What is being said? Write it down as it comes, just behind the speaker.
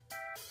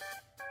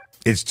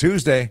It's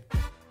Tuesday.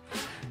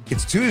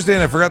 It's Tuesday,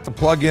 and I forgot to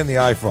plug in the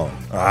iPhone.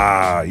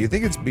 You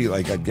think it's be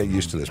like I'd get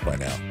used to this by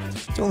now.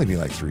 It's only been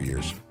like 3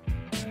 years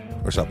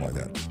or something like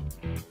that.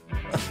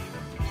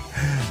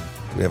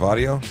 Do we have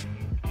audio?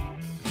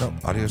 No,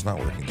 audio's not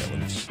working.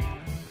 Let's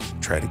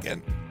try it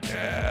again.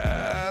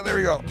 There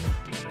we go.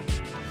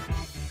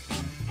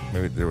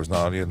 Maybe there was no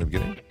audio in the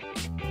beginning.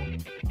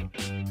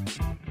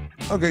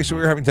 Okay, so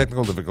we were having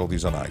technical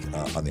difficulties on the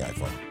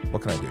iPhone.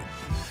 What can I do?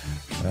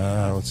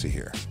 Let's see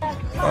here.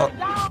 Oh,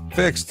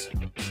 fixed.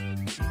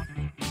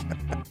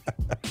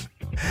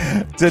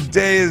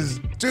 Today is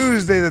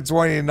Tuesday, the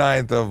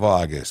 29th of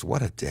August.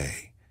 What a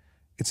day.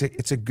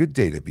 It's a good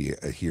day to be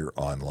here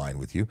online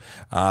with you.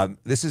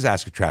 This is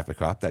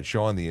ASKaTrafficCop, that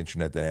show on the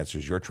internet that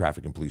answers your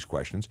traffic and police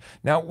questions.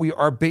 Now, we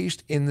are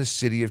based in the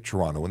city of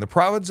Toronto, in the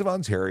province of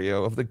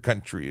Ontario, of the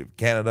country of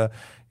Canada.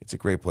 It's a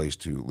great place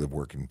to live,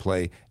 work, and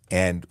play.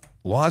 And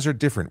laws are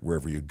different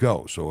wherever you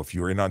go. So if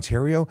you're in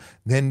Ontario,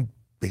 then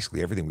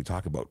basically everything we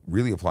talk about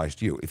really applies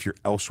to you. If you're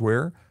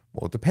elsewhere,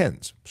 well, it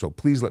depends. So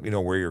please let me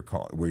know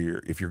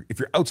if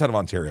you're outside of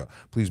Ontario,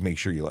 please make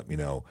sure you let me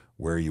know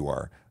where you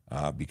are,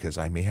 because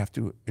I may have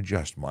to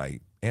adjust my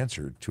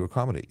answer to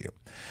accommodate you.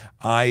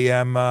 I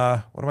am.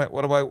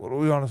 What do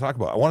we want to talk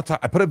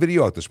about? I put a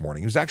video out this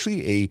morning. It was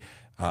actually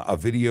a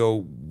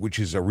video which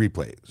is a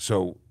replay.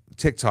 So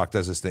TikTok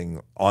does this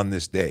thing on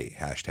this day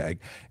hashtag,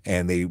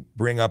 and they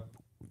bring up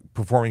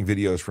performing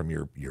videos from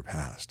your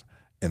past.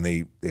 And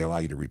they allow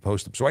you to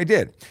repost them. So I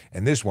did.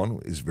 And this one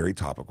is very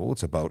topical.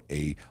 It's about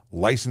a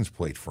license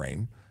plate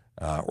frame,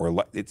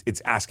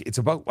 it's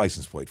about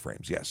license plate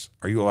frames, yes.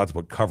 Are you allowed to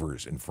put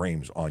covers and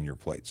frames on your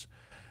plates?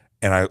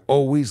 And I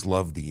always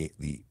love the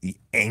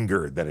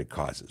anger that it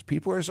causes.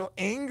 People are so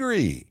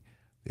angry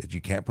that you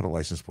can't put a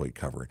license plate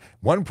cover.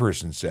 One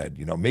person said,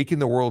 making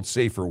the world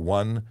safer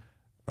one,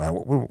 I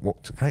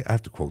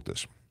have to quote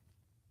this.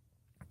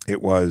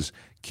 It was,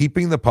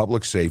 keeping the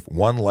public safe,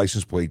 one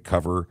license plate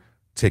cover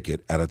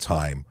ticket at a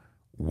time.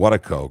 What a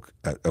Coke!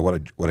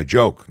 What a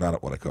joke!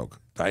 Not what a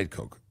Coke. Diet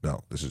Coke.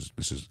 No, this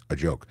is a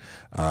joke.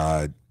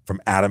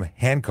 From Adam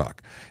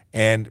Hancock,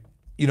 and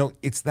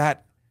it's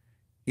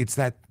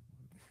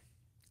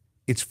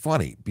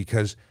funny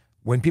because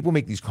when people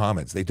make these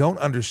comments, they don't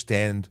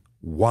understand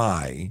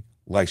why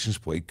license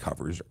plate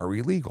covers are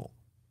illegal.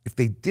 If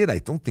they did, I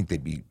don't think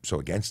they'd be so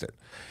against it.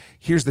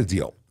 Here's the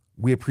deal: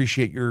 we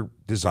appreciate your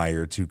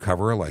desire to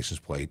cover a license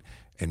plate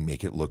and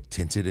make it look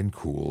tinted and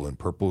cool and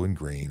purple and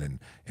green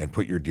and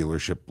put your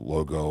dealership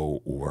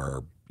logo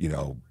or,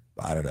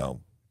 I don't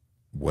know,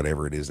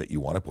 whatever it is that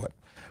you want to put.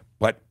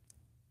 But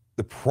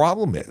the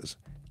problem is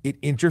it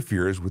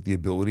interferes with the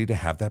ability to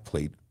have that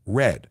plate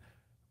read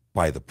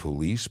by the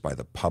police, by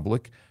the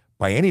public,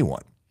 by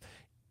anyone.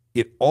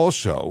 It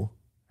also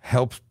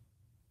helps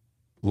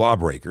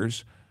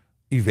lawbreakers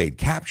evade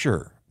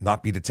capture,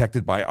 not be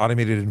detected by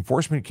automated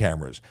enforcement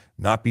cameras,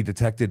 not be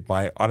detected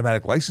by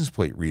automatic license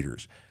plate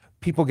readers.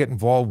 People get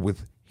involved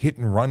with hit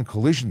and run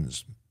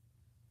collisions.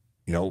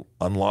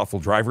 Unlawful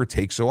driver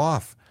takes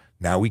off.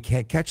 Now we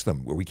can't catch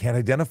them, or we can't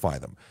identify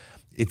them.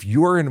 If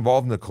you're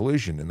involved in a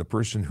collision and the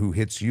person who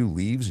hits you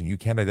leaves and you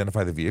can't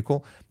identify the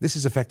vehicle, this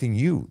is affecting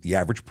you, the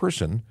average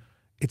person.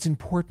 It's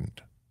important.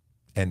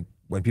 And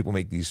when people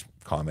make these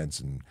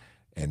comments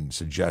and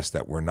suggest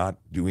that we're not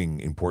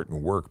doing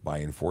important work by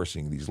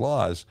enforcing these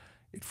laws,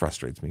 it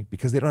frustrates me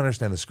because they don't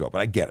understand the scope.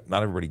 And I get it.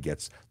 Not everybody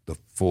gets the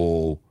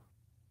full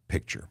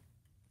picture.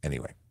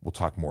 Anyway, we'll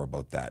talk more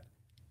about that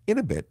in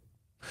a bit.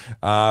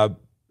 I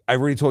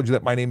already told you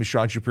that my name is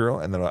Sean Shapiro,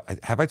 and then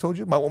have I told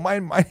you? My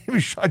name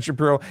is Sean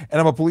Shapiro,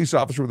 and I'm a police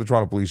officer with the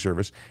Toronto Police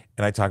Service,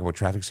 and I talk about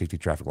traffic safety,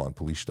 traffic law, and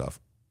police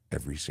stuff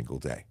every single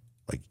day,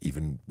 like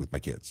even with my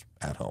kids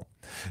at home.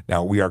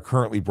 Now, we are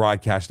currently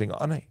broadcasting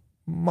on a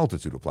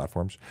multitude of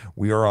platforms.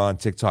 We are on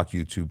TikTok,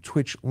 YouTube,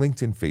 Twitch,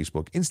 LinkedIn,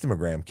 Facebook,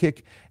 Instagram,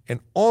 Kick, and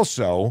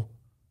also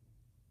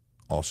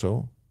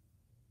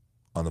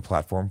on the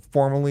platform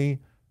formerly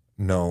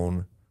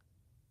known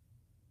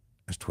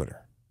as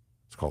Twitter.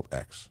 It's called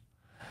X.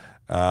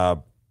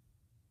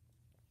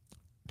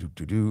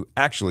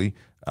 Actually,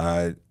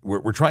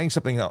 we're trying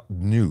something out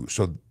new.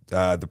 So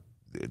I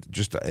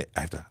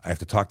have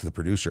to talk to the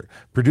producer.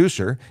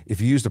 Producer, if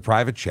you use the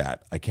private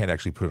chat, I can't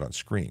actually put it on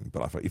screen.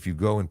 But if you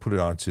go and put it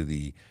into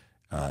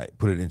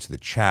the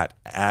chat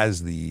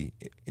as the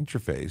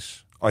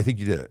interface, I think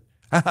you did it.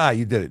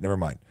 You did it. Never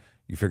mind.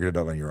 You figured it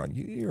out on your own.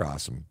 You're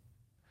awesome.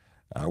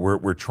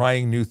 We're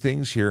trying new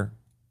things here,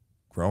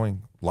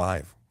 growing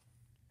live.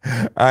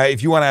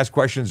 If you want to ask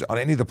questions on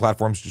any of the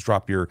platforms, just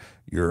drop your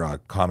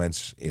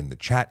comments in the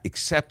chat,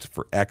 except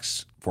for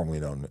X, formerly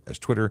known as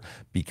Twitter,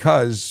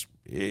 because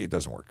it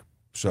doesn't work.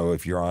 So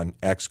if you're on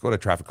X, go to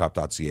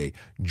trafficcop.ca,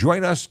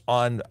 join us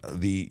on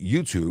the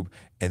YouTube,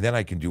 and then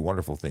I can do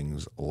wonderful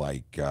things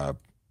like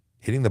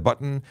hitting the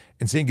button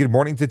and saying good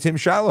morning to Tim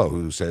Shallow,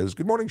 who says,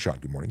 good morning, Sean.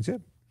 Good morning,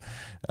 Tim.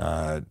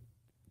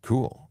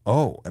 Cool.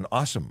 Oh, and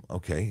awesome.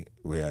 Okay.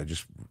 We are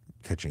just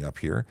catching up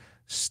here.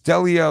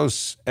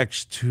 Stelios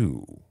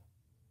X2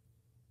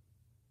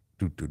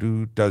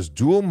 does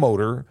dual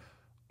motor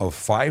of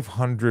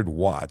 500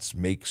 watts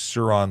make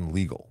Suron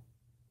legal?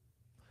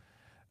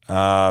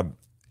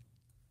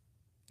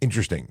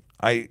 Interesting.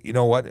 You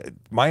know what?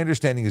 My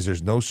understanding is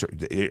there's no.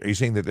 Are you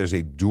saying that there's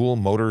a dual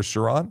motor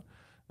Suron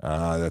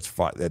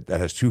that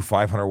has two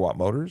 500 watt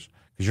motors?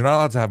 Because you're not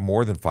allowed to have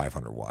more than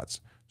 500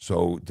 watts.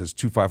 So does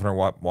two 500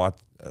 watt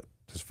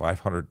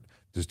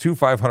does two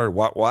 500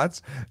 watt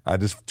watts?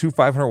 Does two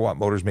 500 watt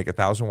motors make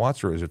 1,000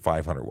 watts, or is it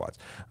 500 watts?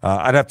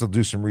 I'd have to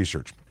do some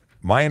research.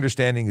 My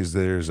understanding is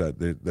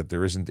that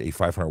there isn't a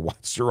 500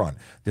 watt Suron.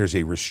 There's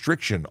a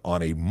restriction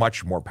on a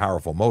much more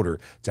powerful motor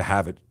to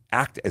have it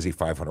act as a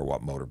 500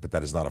 watt motor, but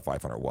that is not a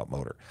 500 watt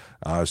motor.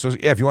 So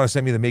yeah, if you want to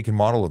send me the make and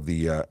model of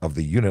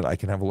the unit, I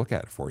can have a look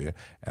at it for you,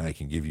 and I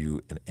can give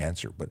you an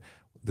answer. But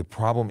the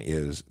problem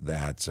is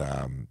that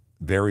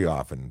very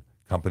often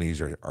companies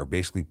are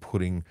basically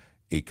putting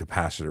a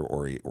capacitor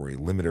or a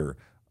limiter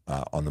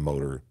on the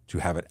motor to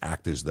have it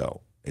act as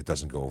though it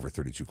doesn't go over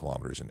 32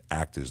 kilometers and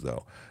act as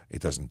though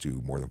it doesn't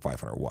do more than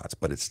 500 watts.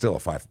 But it's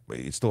still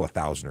it's still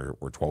 1,000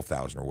 or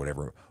 12,000 or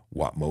whatever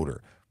watt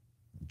motor,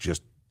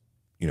 just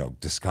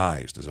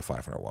disguised as a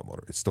 500 watt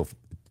motor. It's still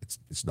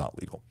it's not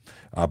legal.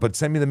 But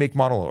send me the make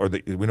model, or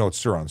we know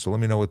it's Suron. So let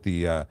me know what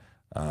the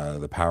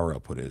power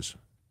output is,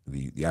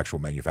 the actual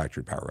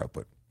manufactured power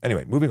output.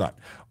 Anyway, moving on.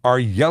 Are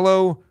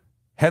yellow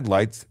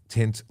headlights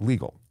tint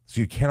legal? So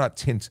you cannot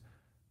tint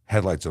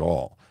headlights at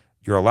all.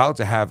 You're allowed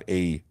to have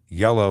a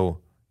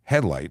yellow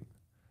headlight,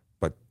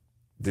 but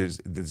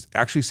there's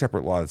actually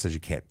separate law that says you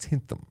can't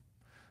tint them.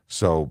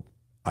 So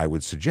I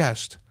would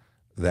suggest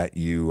that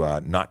you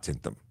not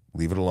tint them.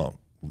 Leave it alone.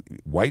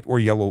 White or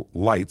yellow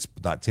lights,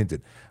 but not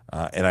tinted.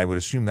 And I would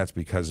assume that's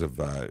because of,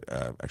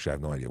 actually, I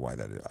have no idea why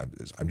that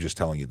is. I'm just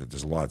telling you that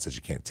there's a law that says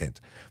you can't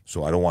tint.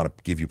 So I don't want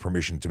to give you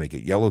permission to make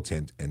it yellow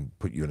tint and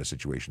put you in a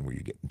situation where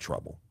you get in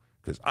trouble.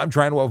 Because I'm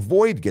trying to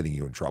avoid getting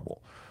you in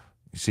trouble.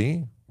 You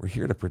see, we're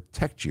here to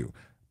protect you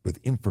with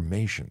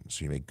information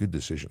so you make good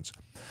decisions.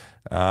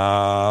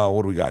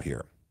 What do we got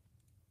here?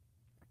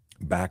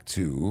 Back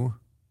to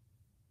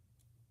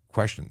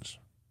questions.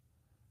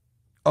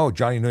 Oh,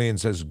 Johnny Nguyen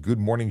says, good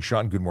morning,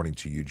 Sean. Good morning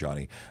to you,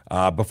 Johnny.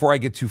 Before I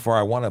get too far,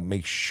 I want to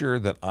make sure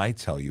that I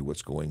tell you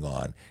what's going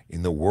on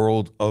in the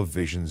world of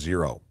Vision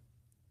Zero,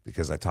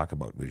 because I talk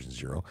about Vision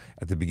Zero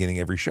at the beginning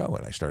of every show,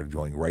 and I started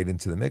going right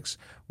into the mix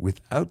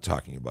without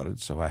talking about it,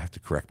 so I have to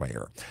correct my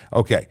error.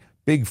 Okay,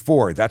 Big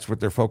Four, that's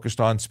what they're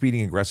focused on: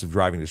 speeding, aggressive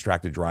driving,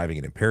 distracted driving,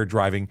 and impaired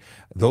driving.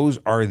 Those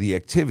are the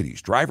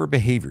activities, driver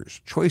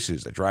behaviors,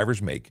 choices that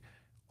drivers make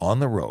on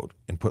the road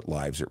and put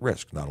lives at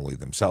risk, not only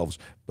themselves,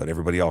 but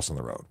everybody else on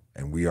the road.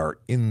 And we are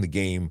in the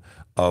game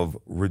of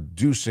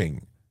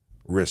reducing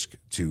risk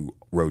to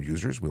road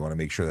users. We want to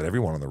make sure that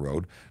everyone on the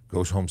road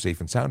goes home safe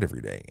and sound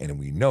every day. And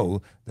we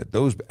know that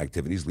those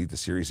activities lead to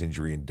serious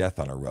injury and death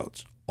on our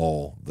roads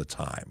all the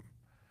time.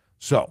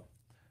 So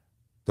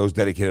those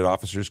dedicated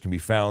officers can be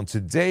found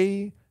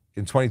today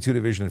in 22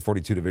 Division and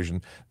 42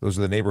 Division. Those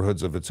are the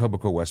neighborhoods of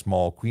Etobicoke, West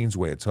Mall,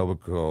 Queensway,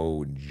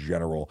 Etobicoke in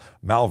general,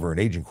 Malvern,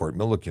 Agincourt,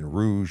 Milliken,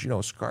 Rouge,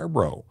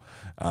 Scarborough.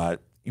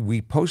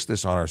 We post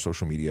this on our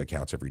social media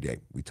accounts every day.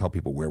 We tell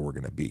people where we're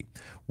going to be,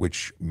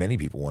 which many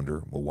people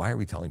wonder, well, why are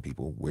we telling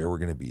people where we're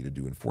going to be to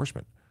do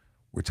enforcement?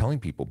 We're telling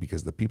people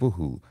because the people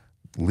who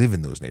live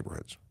in those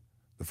neighborhoods,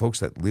 the folks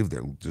that live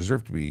there,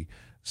 deserve to be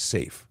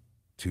safe,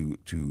 to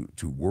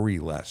worry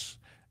less,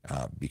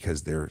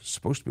 because they're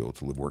supposed to be able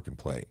to live, work, and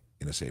play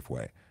in a safe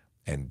way.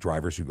 And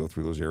drivers who go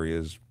through those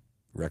areas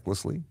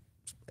recklessly,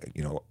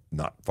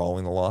 not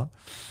following the law,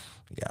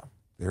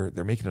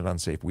 they're making it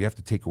unsafe. We have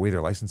to take away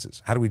their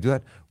licenses. How do we do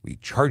that? We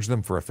charge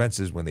them for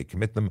offenses when they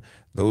commit them.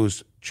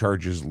 Those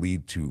charges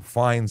lead to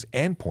fines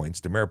and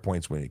points, demerit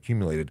points when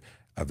accumulated,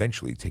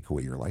 eventually take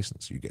away your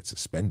license. You get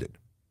suspended.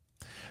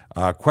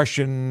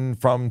 Question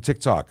from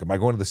TikTok. Am I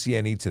going to the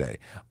CNE today?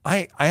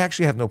 I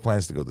actually have no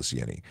plans to go to the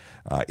CNE.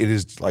 It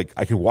is like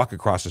I could walk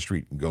across the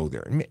street and go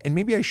there. And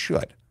maybe I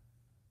should.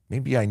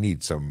 Maybe I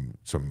need some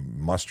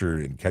mustard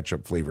and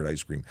ketchup flavored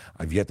ice cream.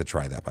 I've yet to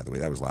try that, by the way.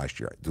 That was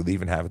last year. Do they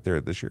even have it there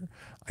this year?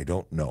 I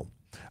don't know.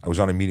 I was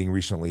on a meeting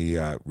recently,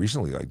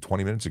 like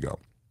 20 minutes ago,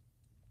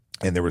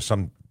 and there was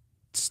some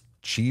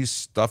cheese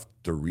stuffed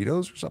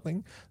Doritos or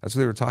something. That's what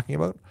they were talking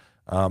about.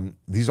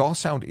 These all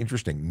sound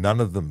interesting. None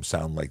of them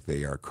sound like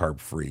they are carb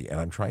free, and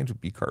I'm trying to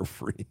be carb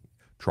free.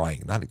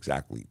 Trying, not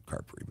exactly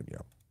carb free, but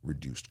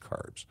reduced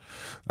carbs.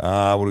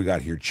 What do we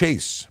got here?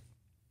 Chase.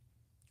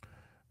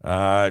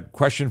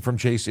 Question from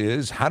Chase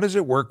is, how does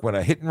it work when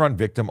a hit and run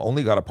victim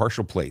only got a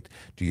partial plate?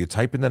 Do you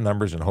type in the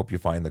numbers and hope you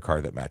find the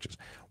car that matches?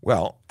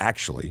 Well,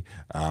 actually,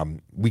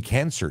 we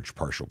can search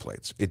partial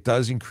plates. It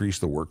does increase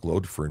the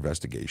workload for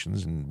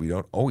investigations, and we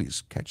don't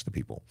always catch the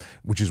people,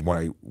 which is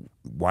why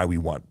we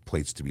want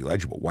plates to be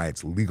legible, why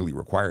it's legally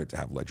required to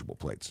have legible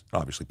plates.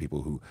 Obviously,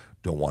 people who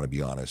don't want to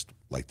be honest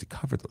like to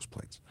cover those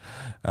plates.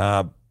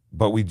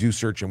 But we do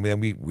search, and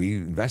then we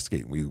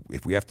investigate.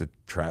 If we have to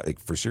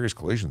for serious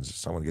collisions, if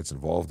someone gets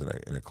involved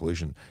in a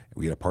collision,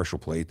 we get a partial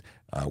plate,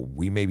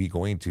 we may be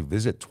going to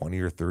visit 20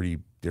 or 30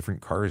 different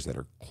cars that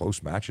are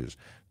close matches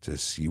to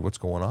see what's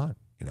going on,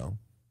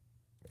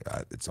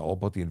 It's all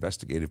about the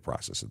investigative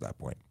process at that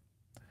point.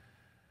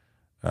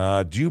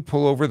 Do you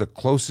pull over the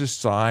closest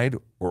side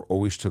or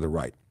always to the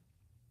right?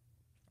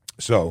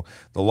 So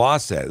the law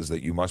says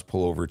that you must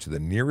pull over to the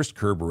nearest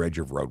curb or edge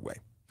of roadway.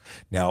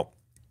 Now,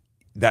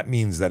 that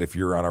means that if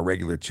you're on a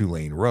regular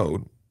 2-lane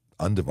road,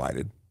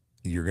 undivided,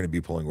 you're going to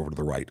be pulling over to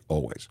the right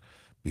always,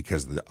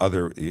 because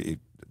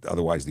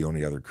otherwise the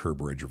only other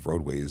curb or edge of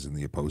roadway is in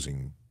the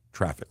opposing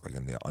traffic, like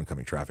in the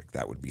oncoming traffic.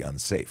 That would be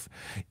unsafe.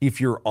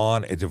 If you're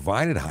on a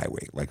divided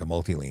highway, like a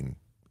multi-lane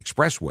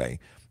expressway,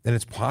 then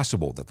it's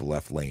possible that the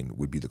left lane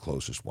would be the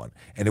closest one,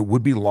 and it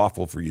would be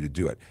lawful for you to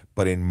do it.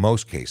 But in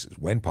most cases,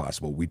 when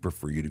possible, we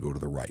prefer you to go to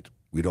the right.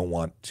 We don't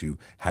want to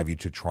have you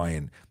to try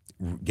and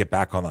get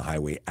back on the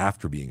highway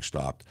after being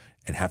stopped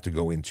and have to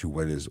go into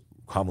what is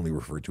commonly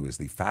referred to as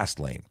the fast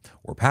lane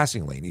or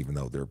passing lane, even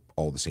though they're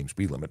all the same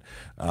speed limit.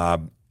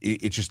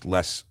 It's just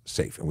less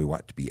safe, and we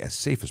want it to be as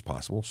safe as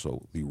possible.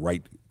 So the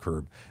right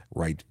curb,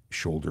 right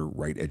shoulder,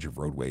 right edge of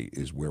roadway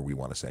is where we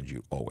want to send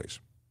you always.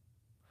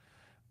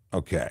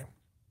 Okay.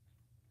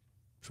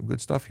 Some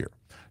good stuff here.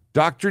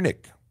 Dr.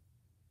 Nick,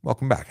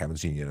 welcome back. Haven't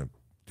seen you.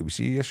 Did we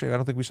see you yesterday? I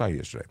don't think we saw you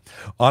yesterday.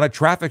 On a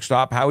traffic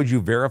stop, how would you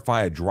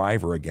verify a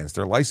driver against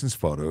their license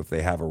photo if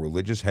they have a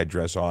religious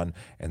headdress on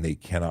and they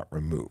cannot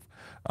remove?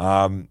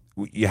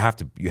 You have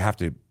to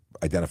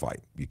identify.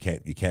 You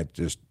can't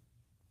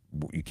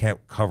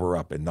cover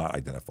up and not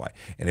identify.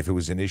 And if it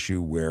was an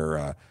issue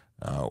where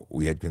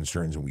we had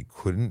concerns and we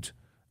couldn't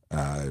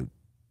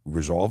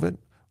resolve it,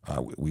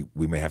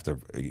 we may have to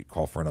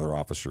call for another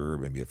officer,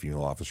 maybe a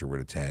female officer would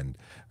attend,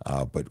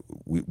 but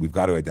we've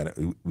got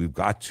to we've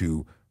got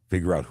to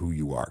figure out who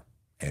you are.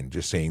 And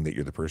just saying that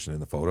you're the person in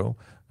the photo,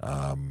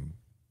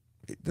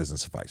 it doesn't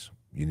suffice.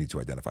 You need to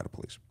identify the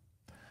police.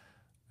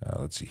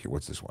 Let's see here.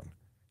 What's this one?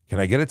 Can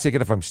I get a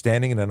ticket if I'm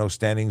standing in a no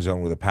standing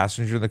zone with a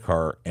passenger in the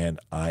car and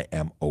I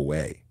am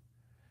away?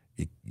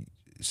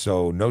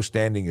 So no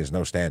standing is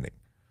no standing.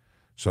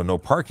 So no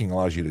parking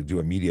allows you to do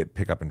immediate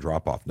pickup and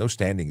drop off. No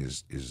standing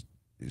is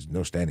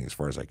no standing as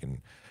far as I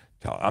can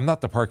tell. I'm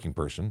not the parking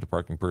person. The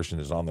parking person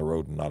is on the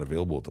road and not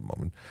available at the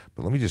moment.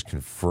 But let me just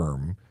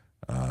confirm.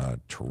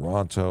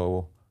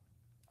 Toronto.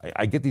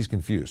 I get these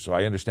confused, so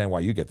I understand why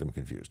you get them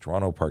confused.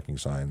 Toronto parking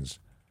signs,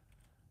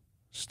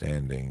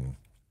 standing,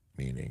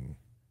 meaning.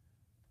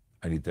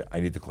 I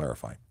need to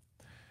clarify.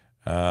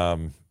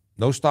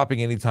 No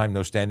stopping anytime,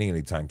 no standing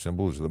anytime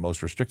symbols are the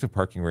most restrictive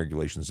parking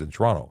regulations in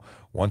Toronto.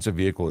 Once a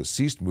vehicle has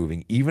ceased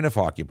moving, even if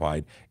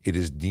occupied, it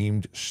is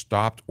deemed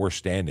stopped or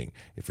standing.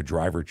 If a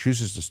driver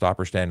chooses to stop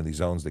or stand in these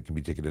zones, they can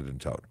be ticketed and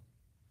towed.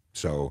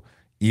 So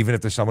even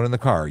if there's someone in the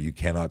car, you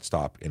cannot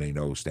stop in a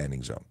no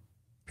standing zone,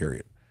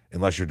 period,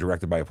 unless you're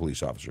directed by a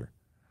police officer.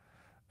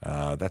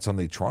 That's on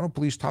the Toronto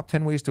Police Top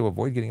 10 Ways to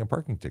Avoid Getting a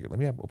Parking Ticket. Let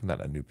me open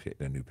that in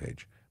a new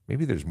page.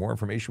 Maybe there's more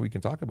information we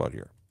can talk about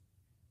here.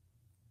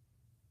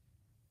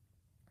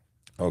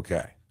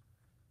 Okay.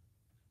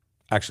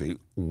 Actually,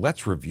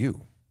 let's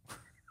review.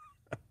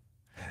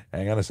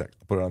 Hang on a sec.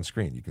 I'll put it on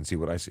screen. You can see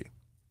what I see.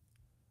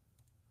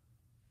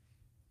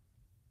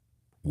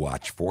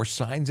 Watch for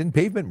signs and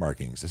pavement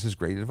markings. This is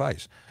great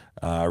advice.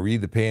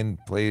 Read the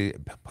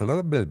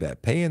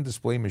pay and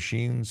display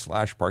machines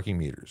 / parking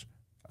meters.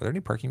 Are there any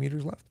parking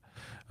meters left?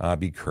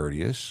 Be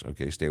courteous.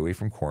 Okay, stay away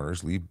from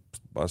corners. Leave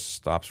bus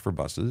stops for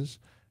buses.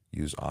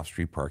 Use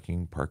off-street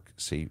parking. Park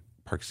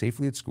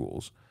safely at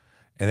schools.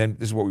 And then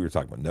this is what we were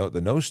talking about.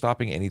 The no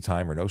stopping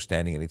anytime or no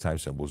standing anytime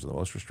symbols are the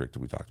most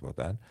restrictive. We talked about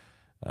that.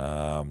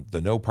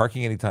 The no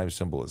parking anytime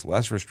symbol is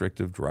less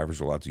restrictive.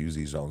 Drivers are allowed to use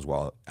these zones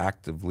while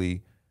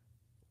actually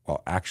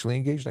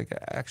engaged. Like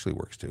actually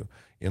works too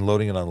in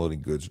loading and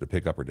unloading goods to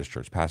pick up or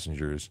discharge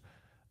passengers.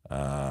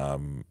 Why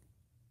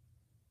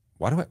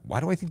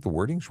do I think the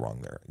wording's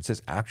wrong there? It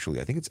says actually.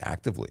 I think it's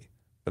actively.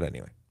 But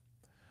anyway,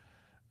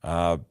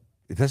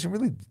 it doesn't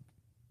really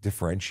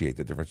differentiate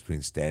the difference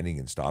between standing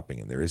and stopping,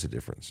 and there is a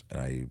difference.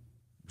 And I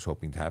was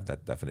hoping to have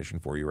that definition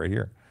for you right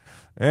here.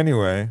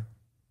 Anyway,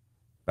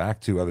 back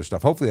to other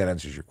stuff. Hopefully that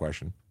answers your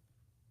question.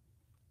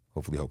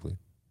 Hopefully.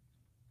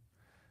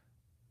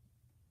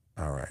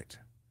 All right.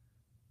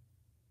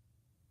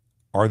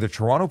 Are the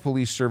Toronto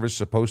Police Service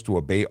supposed to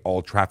obey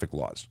all traffic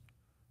laws?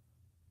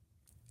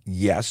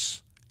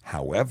 Yes.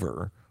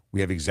 However, we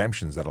have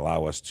exemptions that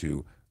allow us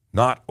to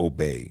not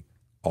obey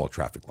all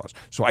traffic laws.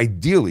 So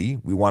ideally,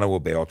 we want to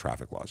obey all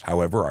traffic laws.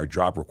 However, our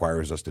job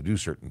requires us to do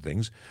certain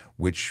things,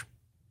 which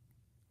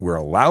we're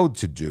allowed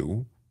to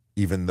do,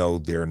 even though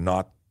they're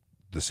not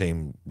the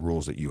same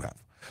rules that you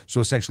have.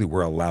 So essentially,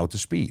 we're allowed to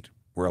speed.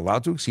 We're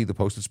allowed to exceed the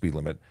posted speed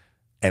limit,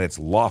 and it's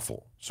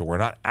lawful. So we're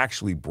not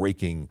actually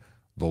breaking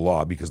the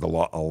law because the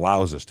law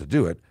allows us to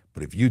do it.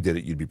 But if you did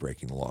it, you'd be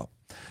breaking the law.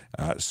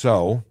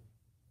 So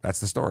that's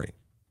the story.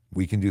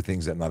 We can do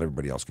things that not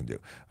everybody else can do.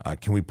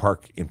 Can we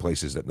park in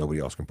places that nobody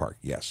else can park?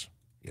 Yes.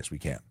 Yes, we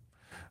can.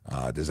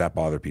 Does that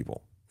bother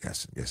people?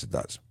 Yes, it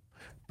does.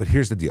 But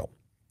here's the deal.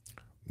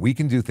 We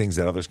can do things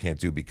that others can't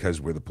do because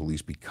we're the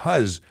police,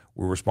 because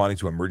we're responding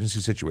to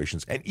emergency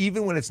situations. And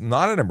even when it's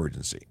not an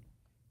emergency,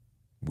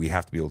 we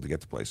have to be able to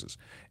get to places.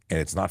 And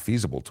it's not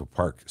feasible to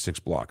park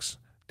 6 blocks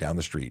down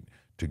the street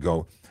to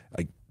go.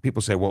 Like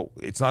people say, well,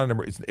 it's not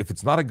if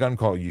it's not a gun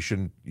call, you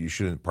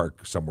shouldn't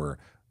park somewhere.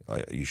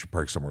 You should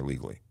park somewhere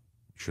legally.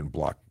 You shouldn't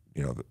block,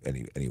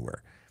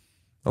 anywhere.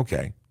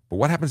 Okay, but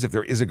what happens if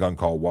there is a gun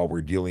call while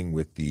we're dealing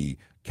with the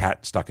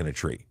cat stuck in a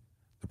tree?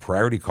 The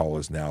priority call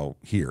is now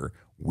here.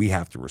 We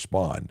have to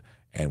respond,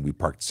 and we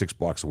parked 6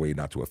 blocks away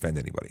not to offend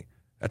anybody.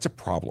 That's a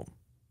problem.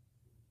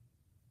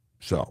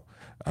 So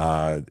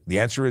the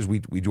answer is we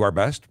do our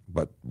best,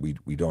 but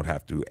we don't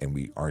have to, and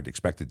we aren't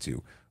expected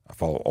to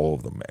follow all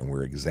of them, and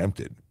we're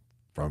exempted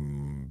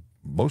from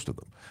most of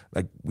them.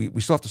 Like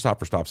we still have to stop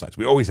for stop signs.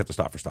 We always have to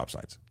stop for stop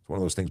signs. It's one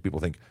of those things people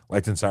think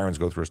lights and sirens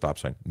go through a stop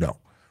sign. No.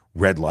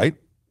 Red light,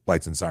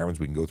 lights and sirens,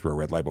 we can go through a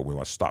red light, but we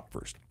must stop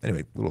first.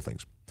 Anyway, little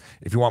things.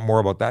 If you want more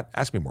about that,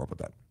 ask me more about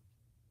that.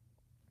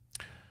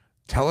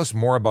 Tell us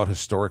more about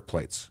historic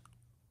plates.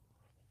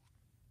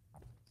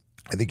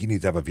 I think you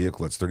need to have a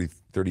vehicle that's 30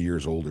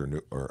 years old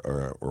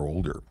or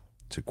older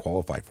to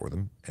qualify for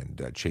them,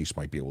 and Chase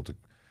might be able to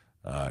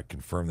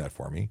confirm that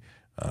for me.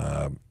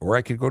 Or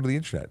I could go to the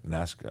internet and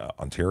ask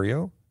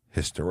Ontario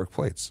historic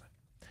plates,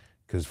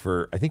 because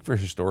I think for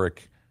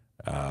historic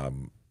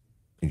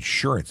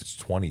insurance it's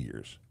 20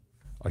 years.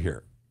 Oh,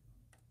 here.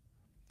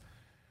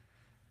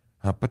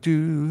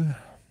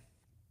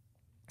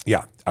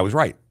 Yeah, I was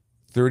right.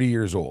 30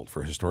 years old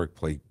for historic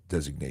plate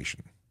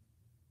designation.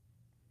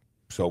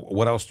 So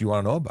what else do you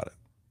want to know about it?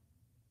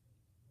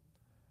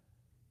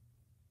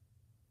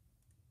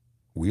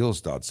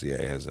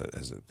 Wheels.ca has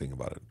a thing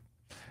about it.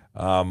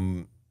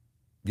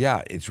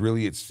 Yeah,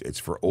 it's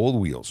for old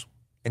wheels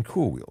and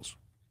cool wheels,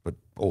 but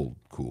old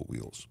cool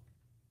wheels.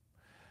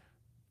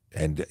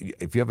 And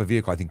if you have a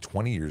vehicle, I think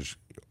 20 years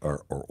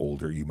or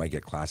older, you might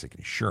get classic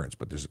insurance,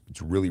 but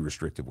it's really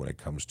restrictive when it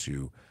comes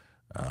to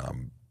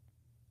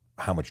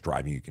how much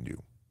driving you can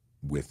do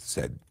with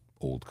said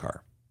old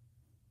car.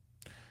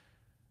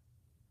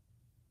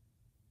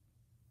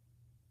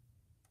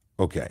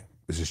 Okay,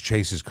 this is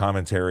Chase's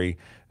commentary.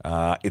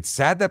 It's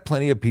sad that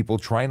plenty of people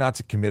try not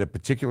to commit a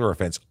particular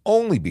offense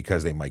only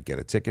because they might get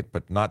a ticket,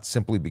 but not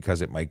simply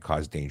because it might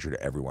cause danger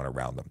to everyone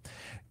around them.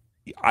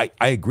 I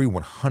agree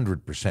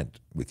 100%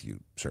 with you,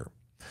 sir.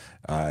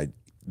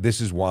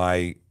 This is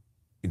why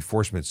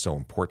enforcement is so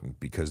important,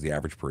 because the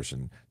average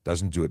person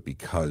doesn't do it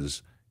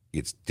because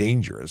it's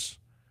dangerous.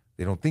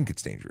 They don't think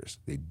it's dangerous.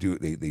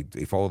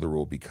 They follow the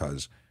rule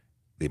because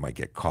they might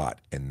get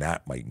caught, and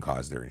that might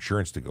cause their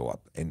insurance to go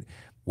up. And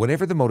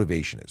whatever the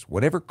motivation is,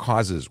 whatever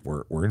causes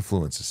or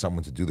influences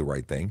someone to do the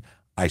right thing,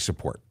 I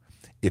support.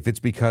 If it's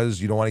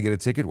because you don't want to get a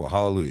ticket, well,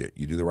 hallelujah.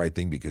 You do the right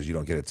thing because you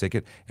don't get a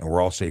ticket, and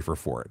we're all safer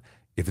for it.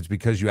 If it's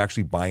because you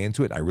actually buy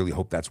into it, I really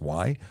hope that's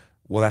why,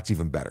 well, that's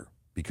even better,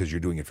 because you're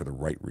doing it for the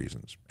right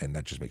reasons, and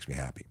that just makes me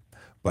happy.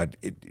 But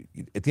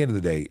at the end of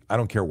the day, I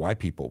don't care why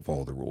people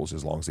follow the rules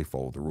as long as they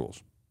follow the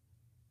rules.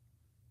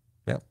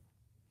 Yeah.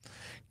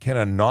 Can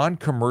a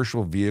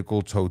non-commercial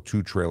vehicle tow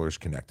 2 trailers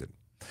connected?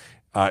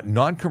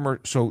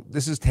 Non-commercial. So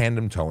this is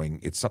tandem towing.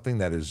 It's something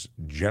that is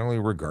generally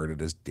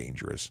regarded as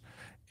dangerous,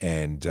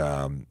 and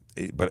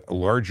but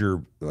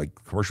larger, like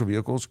commercial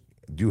vehicles,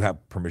 do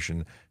have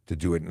permission to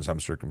do it in some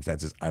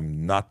circumstances.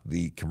 I'm not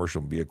the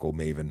commercial vehicle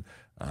maven,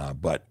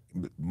 but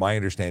my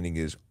understanding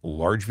is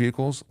large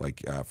vehicles,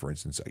 like for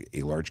instance,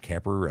 a large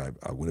camper,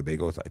 a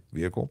Winnebago type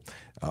vehicle,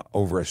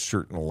 over a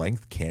certain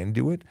length can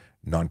do it.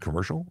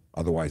 Non-commercial,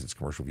 otherwise it's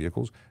commercial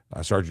vehicles.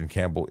 Sergeant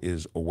Campbell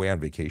is away on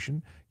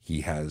vacation.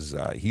 He's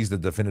the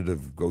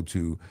definitive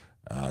go-to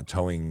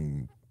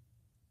towing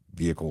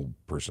vehicle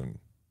person.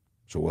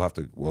 So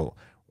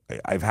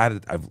I've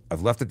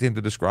left it to him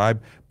to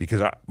describe,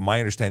 because my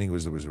understanding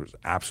was there was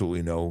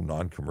absolutely no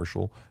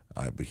non-commercial,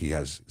 but he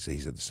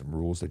said some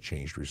rules that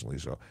changed recently.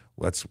 So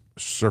let's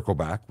circle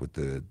back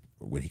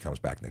when he comes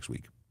back next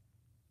week.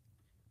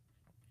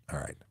 All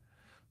right,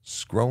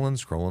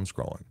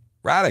 scrolling.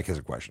 Radek has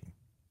a question.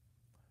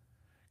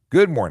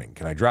 Good morning.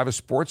 Can I drive a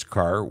sports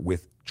car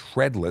with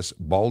treadless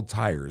bald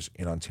tires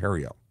in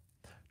Ontario?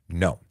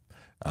 No.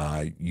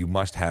 You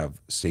must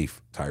have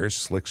safe tires.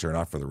 Slicks are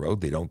not for the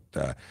road. They don't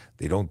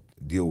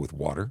deal with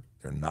water.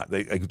 They're not.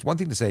 It's one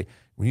thing to say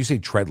when you say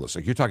treadless,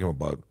 like you're talking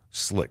about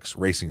slicks,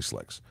 racing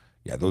slicks.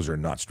 Yeah, those are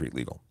not street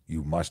legal.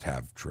 You must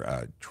have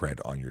tread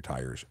on your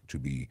tires to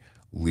be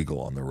legal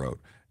on the road.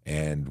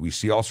 And we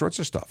see all sorts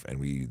of stuff, and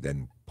we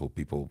then pull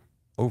people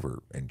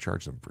over and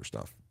charge them for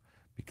stuff,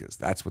 because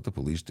that's what the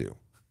police do.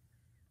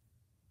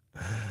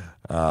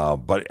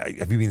 But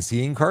have you been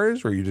seeing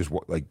cars, or you just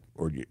like,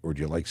 or do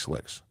you like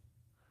slicks?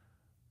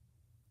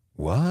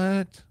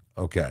 What?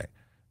 Okay.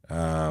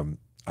 I'm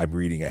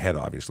reading ahead,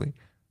 obviously.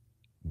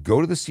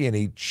 Go to the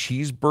CNA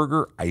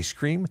cheeseburger ice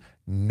cream.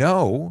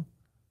 No,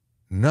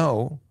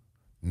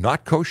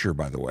 not kosher,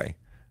 by the way.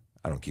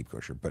 I don't keep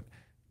kosher, but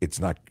it's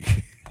not.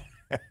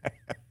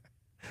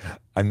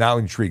 I'm now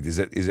intrigued. Is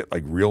it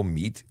like real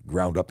meat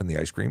ground up in the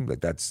ice cream? Like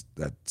that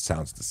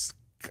sounds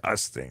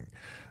disgusting.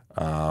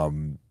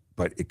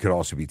 But it could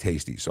also be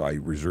tasty. So I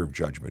reserve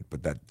judgment,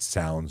 but that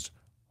sounds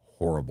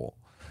horrible.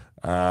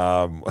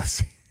 Let's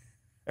see.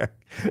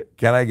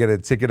 Can I get a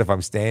ticket if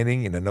I'm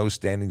standing in a no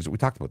standings? We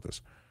talked about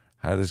this.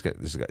 How does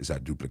this is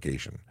that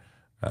duplication?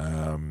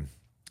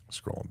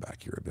 Scrolling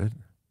back here a bit.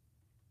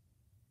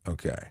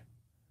 Okay.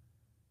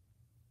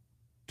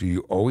 Do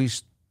you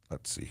always,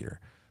 let's see here.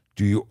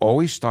 Do you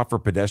always stop for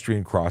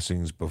pedestrian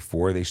crossings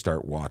before they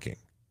start walking?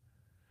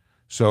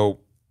 So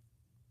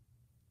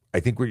I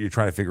think what you're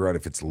trying to figure out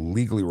if it's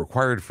legally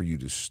required for you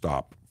to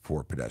stop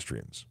for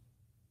pedestrians.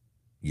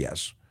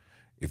 Yes.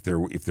 If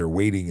they're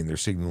waiting and they're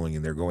signaling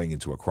and they're going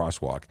into a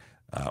crosswalk,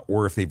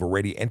 or if they've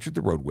already entered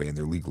the roadway and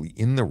they're legally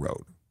in the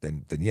road,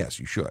 then yes,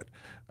 you should.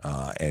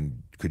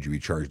 And could you be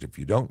charged if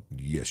you don't?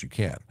 Yes, you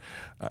can.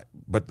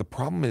 But the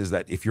problem is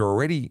that if you're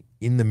already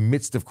in the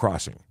midst of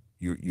crossing,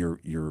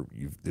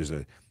 there's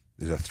a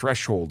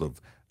threshold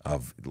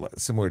of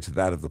similar to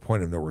that of the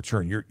point of no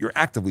return. You're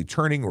actively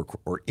turning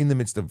or in the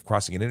midst of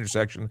crossing an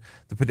intersection.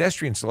 The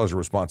pedestrian still has a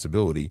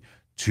responsibility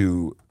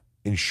to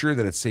ensure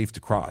that it's safe to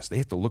cross. They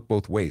have to look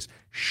both ways.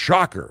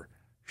 Shocker.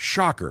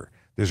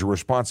 There's a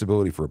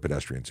responsibility for a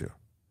pedestrian too.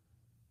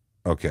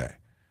 Okay.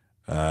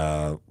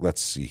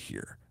 Let's see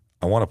here.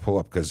 I want to pull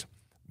up because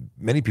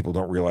many people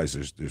don't realize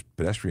there's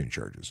pedestrian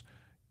charges.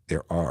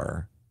 There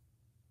are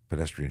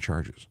pedestrian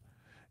charges,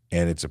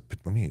 and it's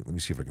let me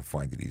see if I can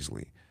find it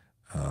easily.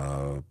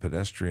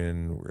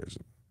 Pedestrian, where is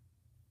it?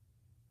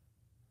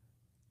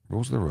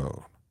 Rules of the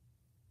road.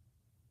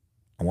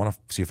 I want to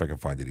see if I can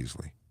find it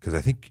easily because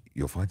I think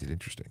you'll find it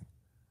interesting.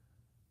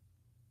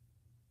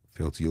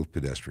 Fail to yield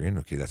pedestrian.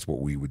 Okay, that's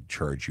what we would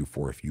charge you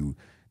for if you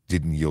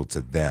didn't yield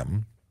to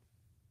them.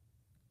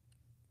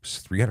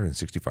 It's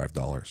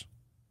 $365.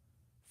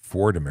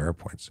 4 demerit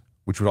points,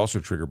 which would also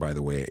trigger, by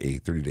the way, a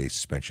 30-day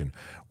suspension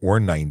or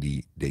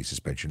 90-day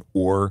suspension,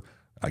 or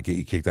get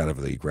you kicked out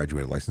of the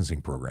graduated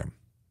licensing program.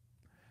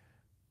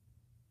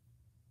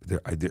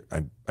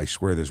 I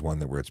swear there's one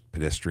where it's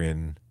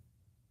pedestrian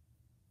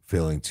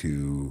failing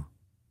to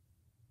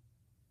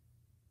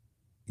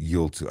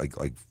yield to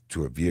like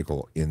to a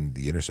vehicle in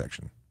the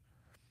intersection.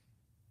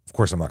 Of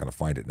course, I'm not going to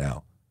find it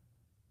now.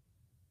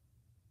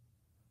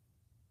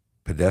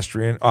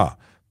 Pedestrian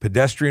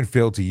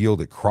failed to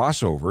yield at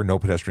crossover. No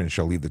pedestrian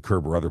shall leave the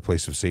curb or other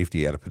place of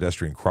safety at a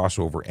pedestrian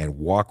crossover and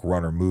walk,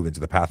 run, or move into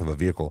the path of a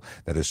vehicle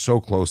that is so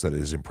close that it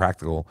is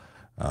impracticable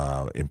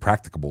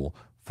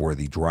for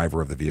the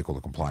driver of the vehicle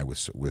to comply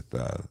with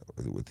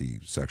the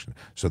section.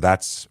 So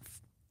that's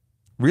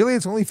really,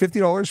 it's only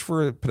 $50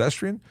 for a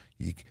pedestrian.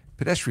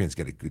 Pedestrians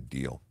get a good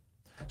deal.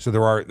 So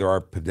there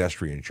are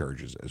pedestrian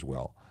charges as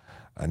well.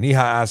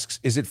 Neha asks,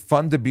 is it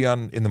fun to be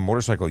in the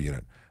motorcycle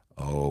unit?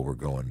 Oh, we're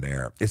going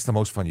there. It's the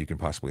most fun you can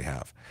possibly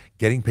have.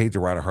 Getting paid to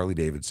ride a Harley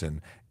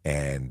Davidson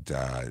and,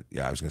 I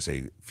was going to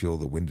say, feel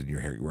the wind in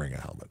your hair wearing a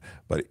helmet.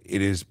 But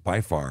it is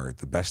by far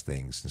the best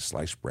thing since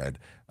sliced bread.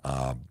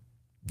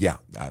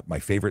 My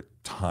favorite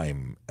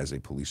time as a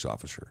police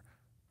officer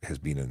has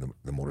been in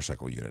the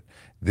motorcycle unit.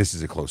 This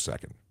is a close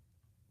second.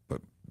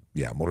 But,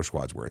 Motor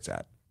Squad's where it's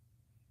at.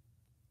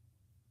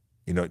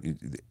 You know,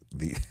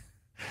 the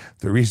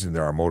reason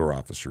there are motor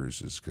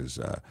officers is because,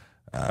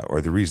 or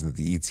the reason that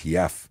the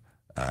ETF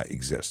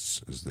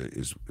exists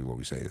is what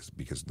we say is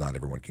because not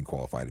everyone can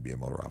qualify to be a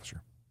motor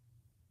officer.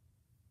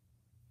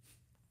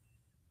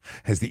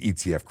 As the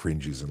ETF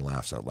cringes and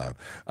laughs out loud.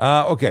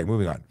 Okay,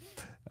 moving on.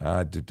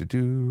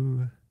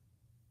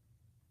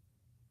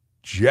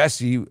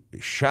 Jesse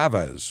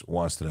Chavez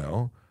wants to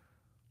know,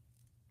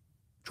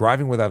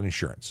 driving without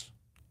insurance.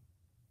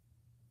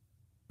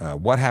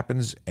 What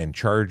happens and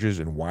charges,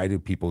 and why do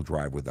people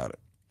drive without it?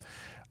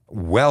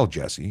 Well,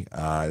 Jesse,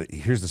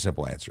 here's the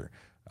simple answer.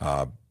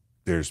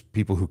 There's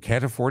people who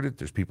can't afford it.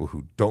 There's people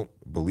who don't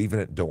believe in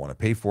it, don't want to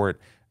pay for it.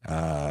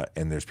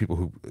 And there's people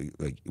who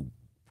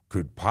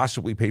could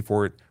possibly pay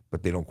for it,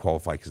 but they don't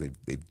qualify because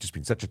they've just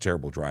been such a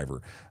terrible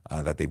driver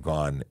that they've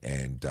gone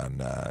and done,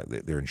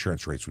 their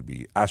insurance rates would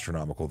be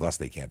astronomical, thus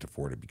they can't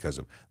afford it because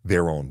of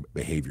their own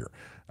behavior.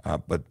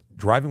 But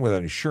driving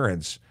without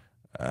insurance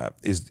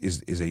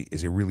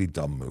is a really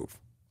dumb move.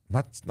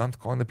 Not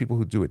calling the people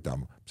who do it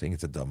dumb. I'm saying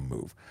it's a dumb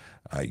move.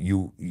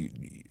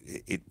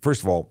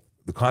 First of all,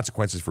 the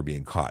consequences for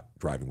being caught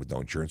driving with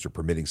no insurance or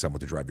permitting someone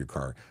to drive your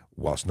car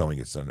whilst knowing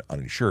it's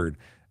uninsured,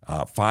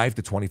 $5,000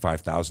 to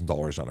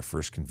 $25,000 on a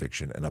first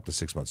conviction and up to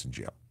 6 months in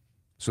jail.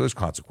 So there's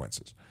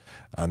consequences.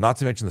 Not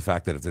to mention the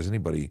fact that if there's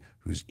anybody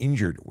who's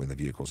injured when the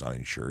vehicle's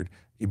uninsured,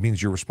 it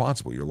means you're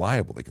responsible, you're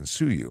liable, they can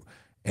sue you.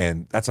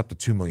 And that's up to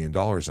 $2 million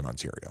in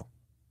Ontario.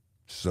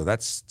 So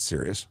that's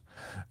serious.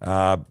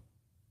 And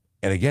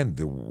again,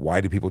 why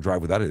do people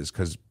drive without it is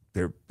because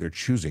they're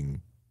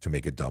choosing to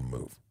make a dumb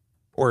move.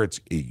 Or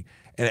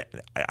and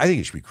I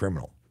think it should be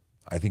criminal.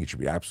 I think it should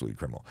be absolutely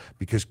criminal.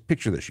 Because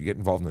picture this, you get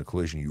involved in a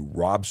collision, you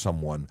rob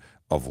someone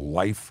of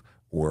life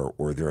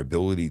or their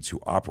ability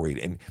to operate.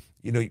 And,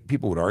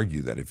 people would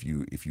argue that if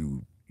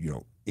you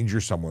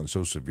injure someone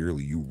so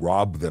severely, you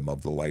rob them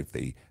of the life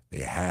they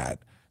had.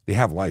 They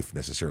have life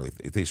necessarily.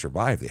 If they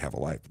survive, they have a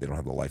life. But they don't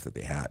have the life that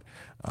they had.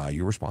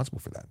 You're responsible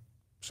for that.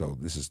 So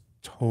this is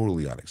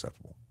totally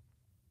unacceptable.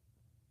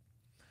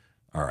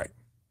 All right.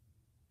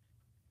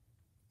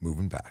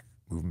 Moving back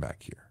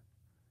here.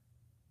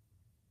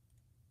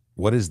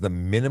 What is the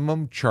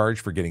minimum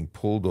charge for getting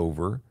pulled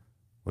over?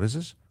 What is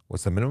this?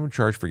 What's the minimum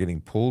charge for getting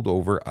pulled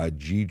over a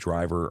G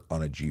driver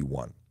on a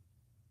G1?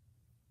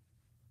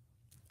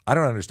 I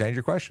don't understand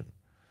your question.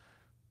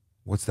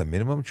 What's the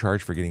minimum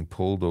charge for getting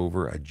pulled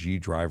over a G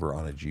driver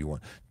on a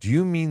G1? Do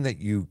you mean that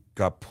you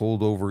got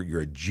pulled over,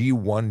 you're a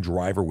G1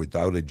 driver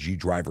without a G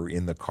driver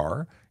in the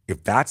car?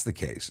 If that's the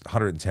case,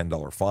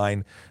 $110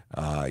 fine.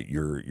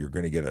 You're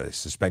going to get a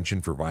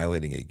suspension for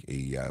violating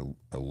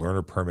a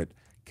learner permit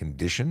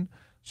condition.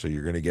 So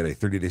you're going to get a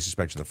 30-day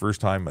suspension the first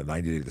time, a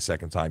 90-day the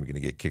second time. You're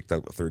going to get kicked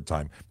out the third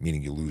time,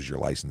 meaning you lose your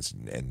license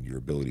and your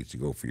ability to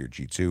go for your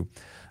G2.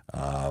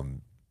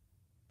 And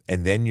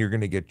then you're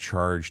going to get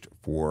charged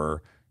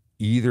for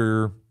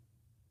either,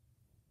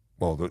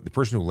 well, the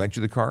person who lent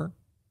you the car,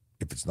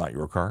 if it's not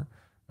your car,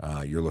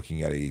 you're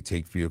looking at a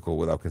take vehicle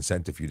without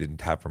consent if you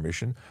didn't have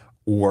permission,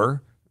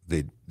 or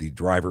the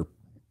driver,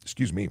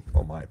 excuse me,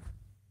 oh my,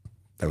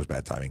 that was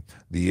bad timing.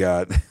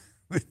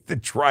 The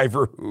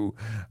driver who,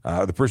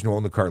 the person who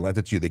owned the car lent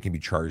it to you, they can be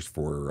charged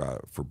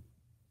for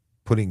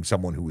putting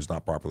someone who was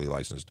not properly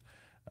licensed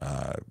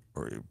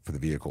or for the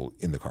vehicle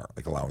in the car,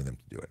 like allowing them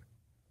to do it.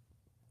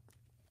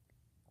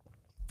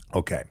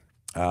 Okay.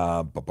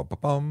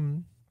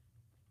 Going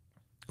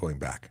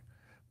back.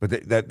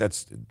 But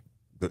that's,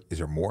 is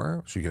there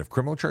more? So you can have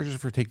criminal charges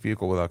for take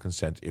vehicle without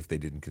consent if they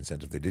didn't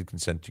consent. If they did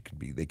consent,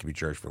 they can be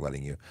charged for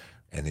letting you,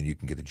 and then you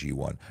can get a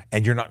G1.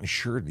 And you're not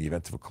insured in the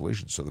event of a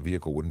collision, so the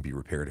vehicle wouldn't be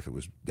repaired if it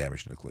was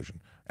damaged in a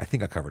collision. I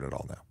think I covered it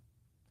all now.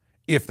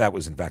 If that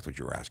was in fact what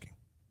you were asking.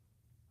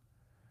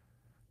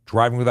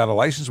 Driving without a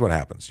license, what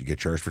happens? You get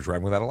charged for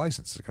driving without a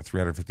license. It's like a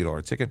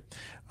 $350 ticket.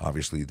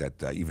 Obviously, that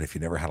even if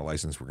you never had a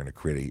license, we're going to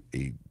create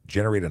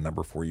generate a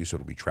number for you, so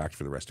it'll be tracked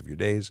for the rest of your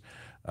days.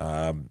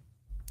 And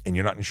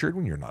you're not insured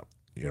when you're not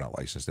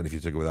licensed. And if you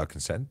took it without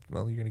consent,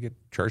 well, you're going to get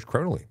charged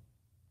criminally.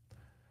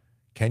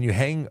 Can you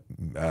hang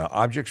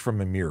objects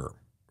from a mirror,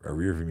 a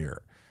rear view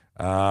mirror?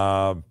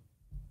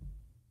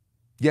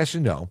 Yes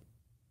and no.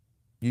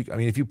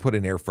 If you put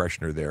an air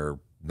freshener there,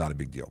 not a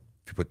big deal.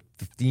 If you put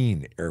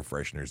 15 air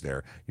fresheners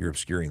there, you're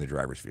obscuring the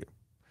driver's view.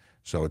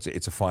 So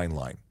it's a fine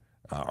line.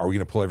 Are we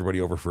going to pull everybody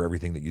over for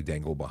everything that you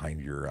dangle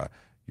behind your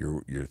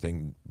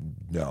thing?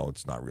 No,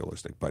 it's not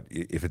realistic. But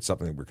if it's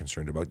something that we're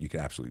concerned about, you can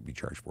absolutely be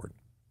charged for it.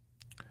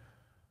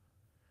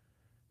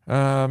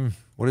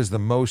 What is the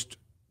most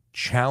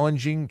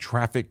challenging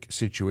traffic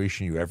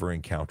situation you ever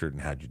encountered,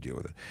 and how'd you deal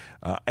with it?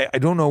 I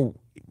don't know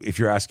if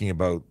you're asking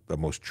about the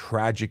most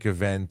tragic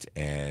event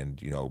and,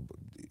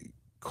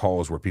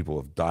 calls where people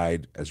have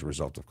died as a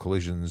result of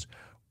collisions,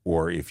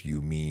 or if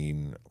you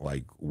mean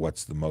like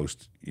what's the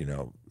most,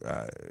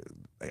 I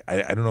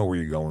don't know where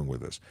you're going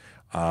with this.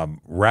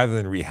 Rather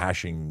than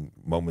rehashing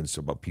moments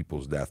about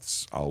people's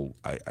deaths, I'll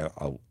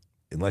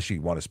unless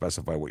you want to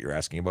specify what you're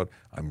asking about,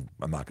 I'm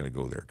not going to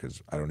go there because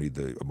I don't need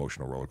the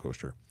emotional roller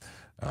coaster.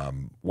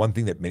 One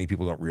thing that many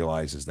people don't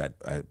realize is that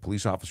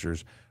police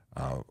officers,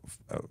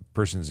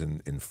 persons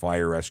in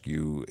fire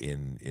rescue,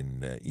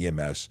 in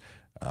EMS,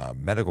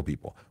 medical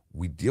people,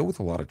 we deal with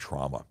a lot of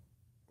trauma.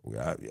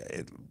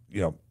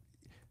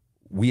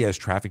 We as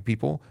traffic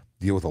people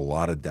deal with a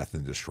lot of death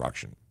and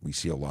destruction. We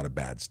see a lot of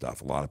bad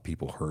stuff, a lot of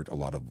people hurt, a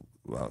lot of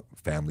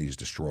families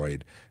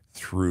destroyed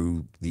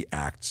through the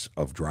acts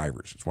of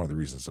drivers. It's one of the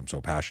reasons I'm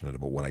so passionate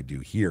about what I do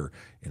here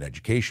in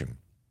education.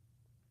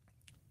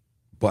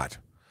 But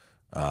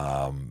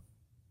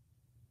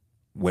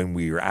when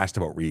we are asked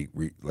about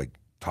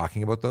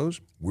talking about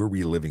those, we're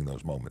reliving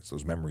those moments.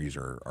 Those memories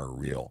are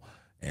real.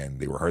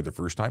 And they were hard the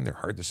first time, they're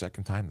hard the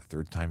second time, the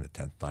third time, the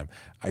 10th time.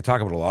 I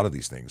talk about a lot of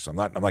these things, so I'm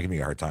not giving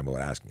you a hard time about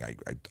asking.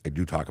 I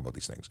do talk about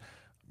these things.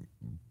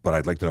 But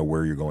I'd like to know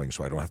where you're going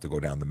so I don't have to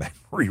go down the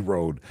memory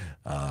road,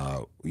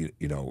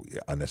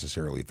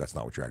 unnecessarily if that's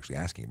not what you're actually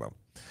asking about.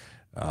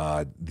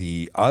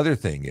 The other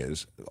thing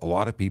is a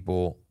lot of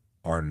people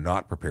are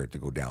not prepared to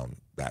go down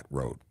that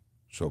road.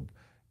 So,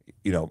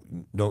 read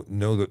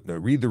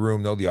the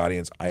room, know the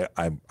audience.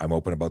 I'm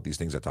open about these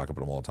things. I talk about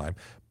them all the time.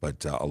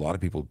 But a lot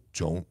of people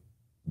don't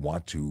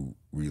want to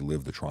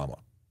relive the trauma.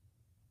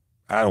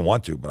 I don't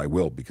want to, but I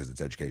will because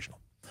it's educational.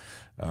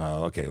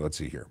 Okay, let's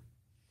see here.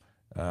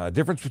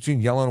 Difference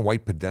between yellow and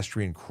white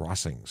pedestrian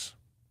crossings.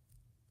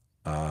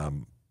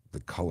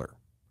 The color.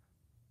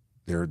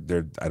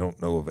 They're I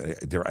don't know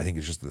if I think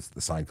it's just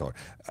the sign color.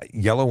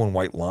 Yellow and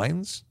white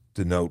lines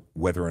denote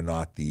whether or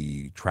not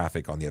the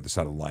traffic on the other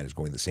side of the line is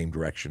going the same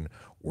direction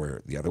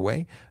or the other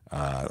way,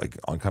 like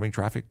oncoming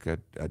traffic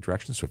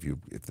direction. So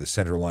if the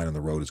center line on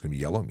the road is going to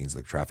be yellow, it means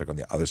the traffic on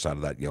the other side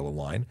of that yellow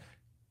line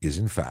is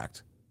in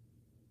fact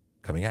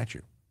coming at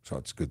you. So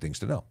it's good things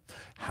to know.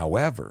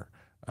 However,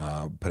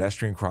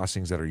 pedestrian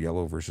crossings that are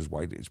yellow versus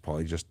white is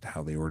probably just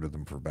how they order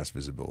them for best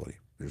visibility.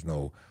 There's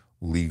no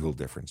legal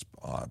difference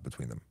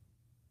between them.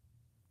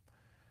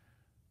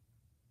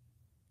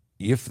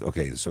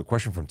 So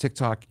question from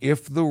TikTok.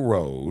 If the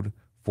road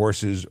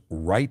forces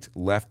right,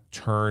 left,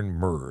 turn,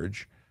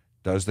 merge,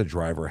 does the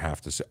driver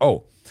have to say,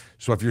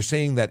 so if you're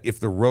saying that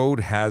if the road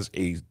has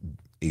a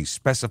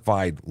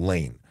specified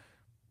lane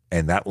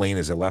and that lane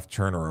is a left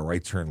turn or a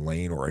right turn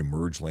lane or a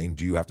merge lane,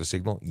 do you have to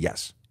signal?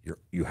 Yes.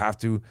 You have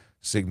to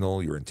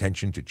signal your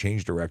intention to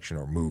change direction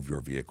or move your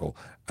vehicle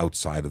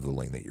outside of the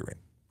lane that you're in.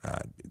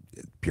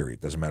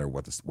 Period. Doesn't matter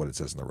what it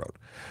says on the road.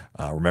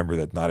 Remember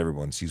that not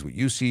everyone sees what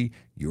you see.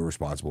 You're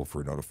responsible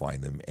for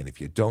notifying them, and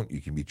if you don't, you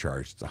can be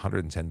charged. It's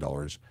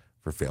 $110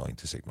 for failing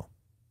to signal.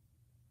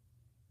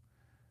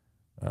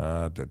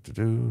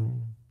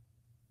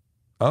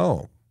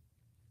 Oh,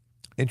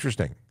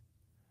 interesting.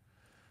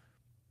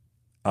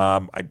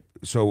 I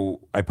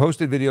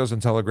posted videos on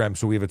Telegram.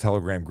 So we have a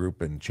Telegram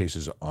group, and Chase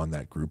is on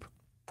that group.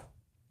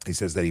 He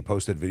says that he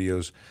posted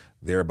videos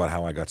there about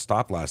how I got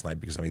stopped last night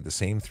because I made the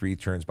same 3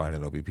 turns behind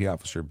an OBP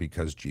officer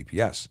because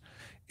GPS.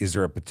 Is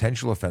there a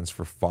potential offense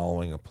for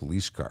following a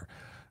police car?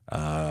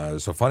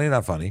 So funny,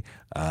 not funny.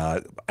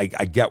 I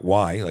get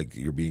why. Like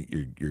you're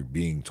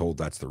being told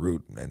that's the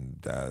route, and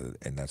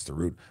that's the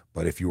route.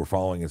 But if you were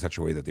following in such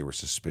a way that they were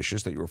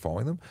suspicious that you were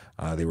following them,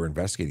 they were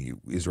investigating you.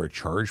 Is there a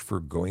charge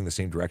for going the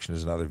same direction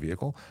as another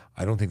vehicle?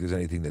 I don't think there's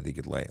anything that they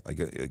could lay. Like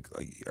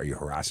are you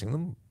harassing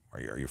them?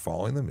 Are you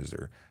following them? Is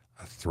there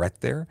a threat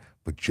there?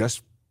 But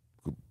just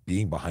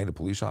being behind a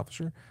police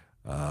officer,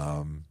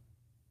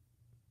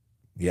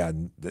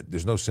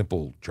 there's no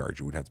simple charge.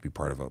 It would have to be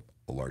part of a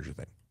larger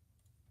thing.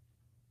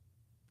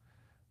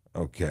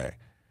 Okay.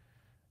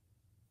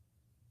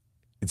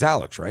 It's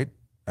Alex, right?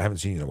 I haven't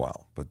seen you in a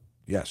while, but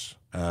yes.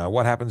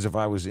 What happens if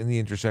I was in the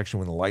intersection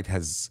when the light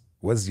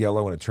was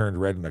yellow and it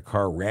turned red and the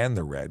car ran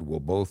the red?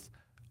 Will both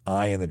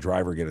I and the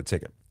driver get a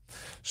ticket?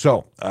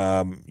 So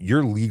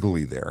you're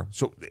legally there.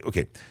 So,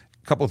 okay,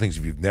 a couple of things.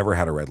 If you've never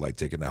had a red light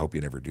ticket, and I hope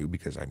you never do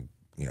because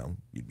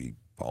you'd be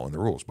following the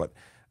rules. But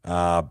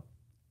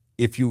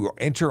if you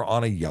enter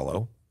on a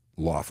yellow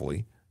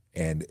lawfully,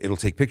 and it'll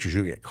take pictures,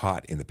 you'll get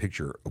caught in the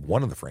picture of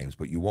one of the frames,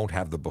 but you won't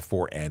have the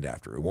before and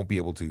after. It won't be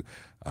able to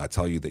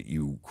tell you that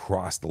you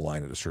crossed the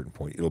line at a certain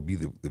point. It'll be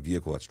the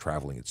vehicle that's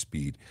traveling at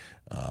speed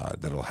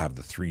that'll have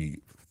the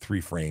three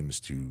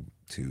frames to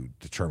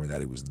determine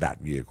that it was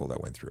that vehicle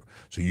that went through.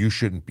 So you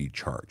shouldn't be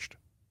charged.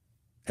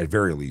 At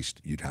very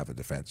least, you'd have a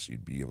defense.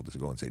 You'd be able to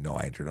go and say, no,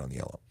 I entered on the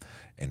yellow.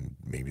 And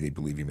maybe they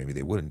believe you, maybe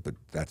they wouldn't, but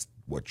that's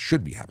what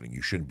should be happening.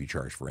 You shouldn't be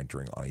charged for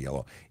entering on a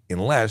yellow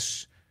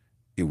unless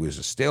it was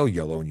a stale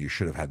yellow and you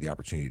should have had the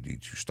opportunity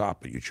to stop,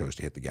 but you chose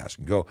to hit the gas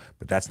and go.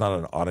 But that's not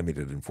an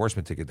automated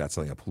enforcement ticket. That's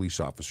something a police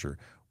officer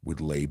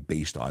would lay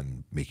based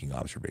on making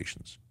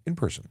observations in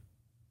person.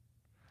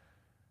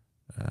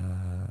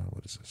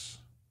 What is this?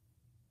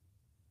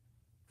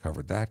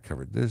 Covered that,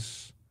 covered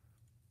this.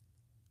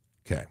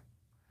 Okay.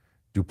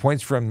 Do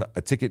points from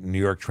a ticket in New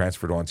York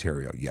transfer to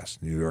Ontario? Yes,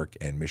 New York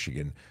and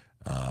Michigan,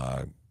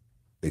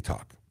 they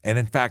talk. And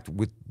in fact,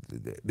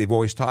 they've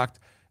always talked.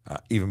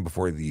 Even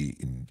before the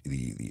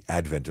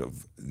advent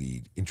of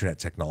the internet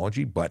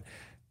technology, but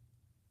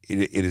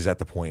it is at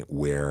the point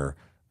where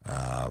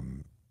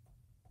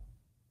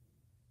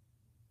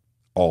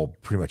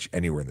pretty much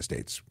anywhere in the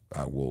States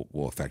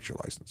will affect your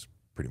license,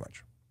 pretty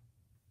much,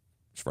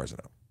 as far as I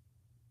know.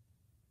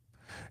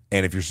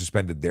 And if you're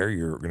suspended there,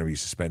 you're going to be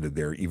suspended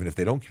there even if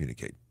they don't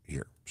communicate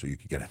here. So you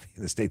could get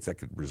in the States that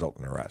could result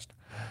in arrest.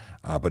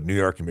 But New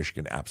York and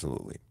Michigan,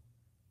 absolutely.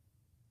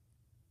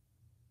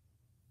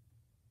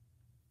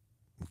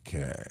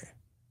 Okay.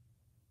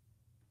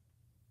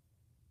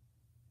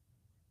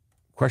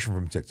 Question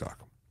from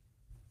TikTok.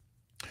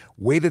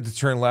 Waited to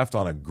turn left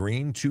on a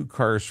green. 2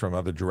 cars from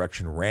other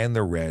direction ran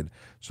the red,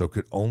 so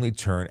could only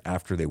turn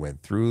after they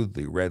went through.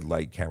 The red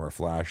light camera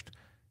flashed.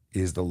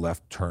 Is the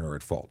left turner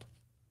at fault?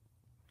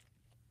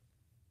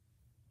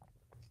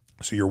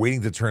 So you're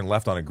waiting to turn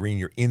left on a green.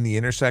 You're in the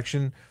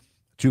intersection.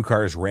 2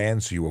 cars ran,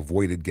 so you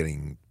avoided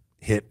getting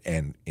hit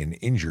and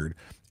injured.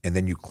 And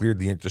then you cleared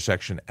the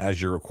intersection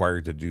as you're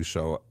required to do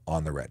so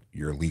on the red.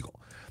 You're legal.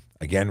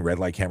 Again, red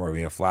light camera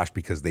made a flash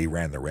because they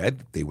ran the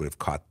red. They would have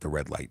caught the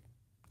red light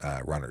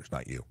runners,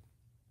 not you.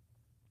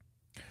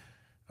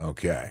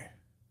 Okay.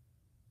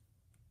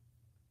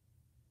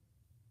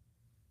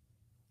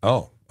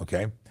 Oh,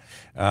 okay.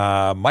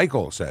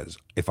 Michael says,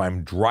 if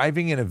I'm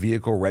driving in a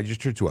vehicle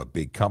registered to a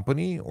big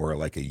company or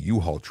like a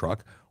U-Haul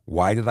truck,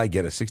 why did I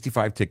get a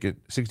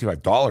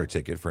 $65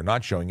 ticket for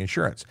not showing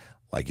insurance?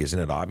 Like, isn't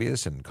it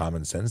obvious and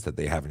common sense that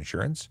they have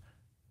insurance?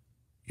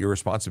 Your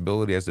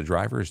responsibility as the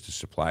driver is to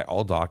supply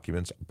all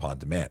documents upon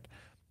demand.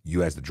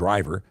 You as the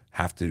driver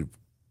have to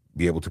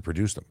be able to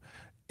produce them.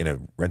 In a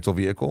rental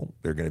vehicle,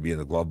 they're going to be in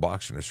the glove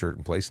box in a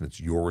certain place, and it's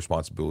your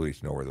responsibility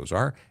to know where those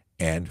are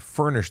and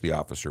furnish the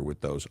officer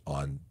with those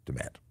on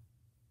demand.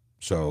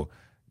 So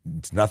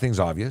nothing's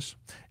obvious,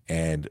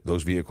 and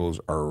those vehicles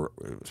are,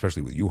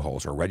 especially with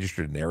U-Hauls, are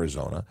registered in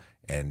Arizona,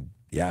 and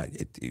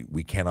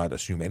we cannot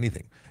assume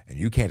anything, and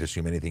you can't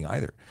assume anything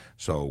either.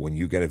 So when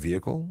you get a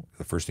vehicle,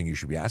 the first thing you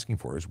should be asking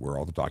for is where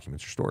all the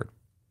documents are stored.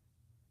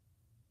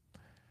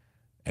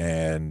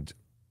 And,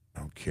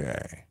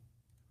 okay.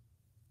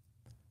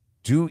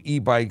 Do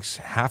e-bikes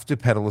have to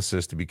pedal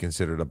assist to be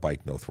considered a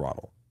bike no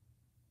throttle?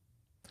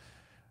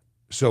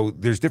 So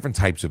there's different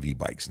types of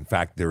e-bikes. In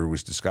fact, there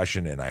was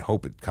discussion, and I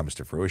hope it comes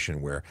to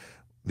fruition, where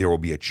there will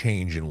be a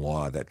change in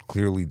law that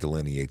clearly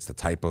delineates the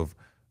type of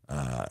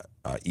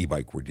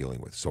e-bike we're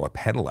dealing with. So a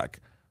pedelec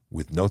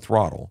with no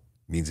throttle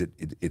means it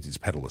is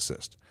pedal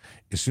assist.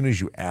 As soon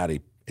as you add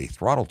a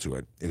throttle to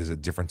it, it is a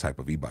different type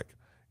of e-bike.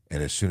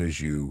 And as soon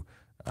as you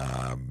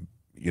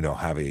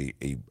have an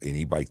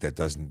e-bike that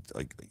doesn't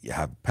you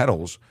have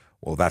pedals,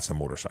 well, that's a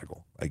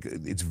motorcycle. Like,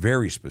 it's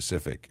very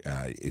specific.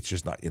 It's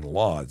just not in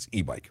law. It's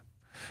e-bike,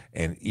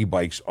 and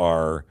e-bikes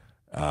are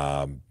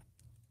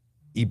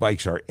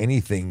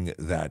anything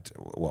that,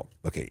 well,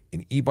 okay,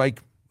 an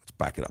e-bike. Let's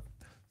back it up.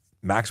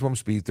 Maximum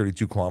speed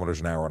 32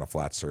 kilometers an hour on a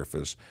flat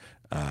surface.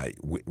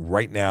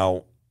 Right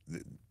now,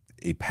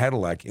 a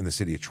pedelec in the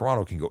city of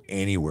Toronto can go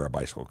anywhere a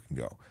bicycle can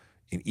go.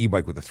 An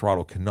e-bike with a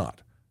throttle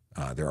cannot.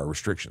 There are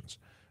restrictions.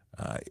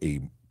 A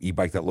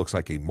e-bike that looks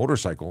like a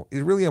motorcycle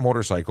is really a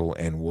motorcycle,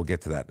 and we'll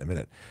get to that in a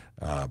minute.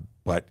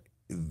 But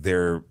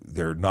they're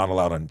not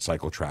allowed on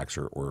cycle tracks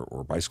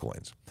or bicycle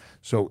lanes.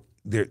 So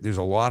there's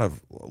a lot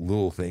of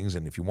little things,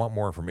 and if you want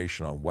more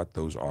information on what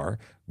those are,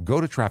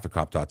 go to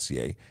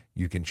trafficcop.ca.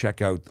 You can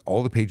check out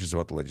all the pages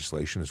about the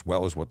legislation as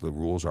well as what the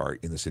rules are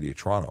in the city of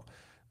Toronto.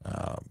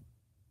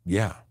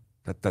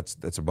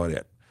 That's about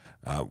it.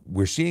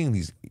 We're seeing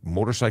these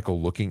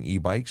motorcycle-looking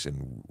e-bikes,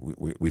 and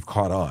we've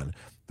caught on.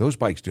 Those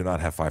bikes do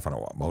not have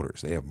 500-watt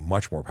motors. They have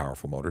much more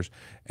powerful motors,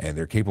 and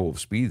they're capable of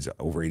speeds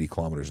over 80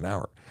 kilometers an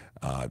hour.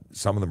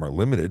 Some of them are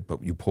limited,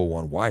 but you pull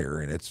one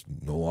wire, and it's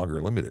no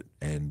longer limited.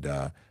 And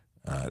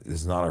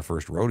this is not our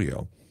first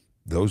rodeo.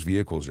 Those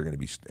vehicles are going to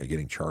be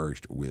getting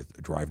charged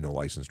with drive no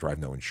license, drive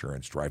no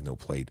insurance, drive no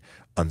plate,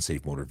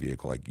 unsafe motor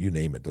vehicle, like you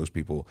name it. Those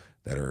people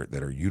that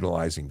are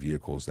utilizing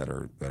vehicles that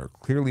are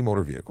clearly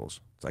motor vehicles.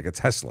 It's like a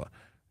Tesla.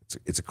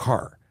 It's a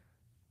car.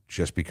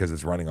 Just because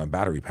it's running on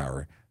battery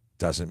power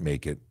doesn't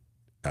make it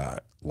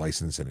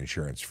license and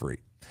insurance free.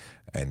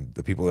 And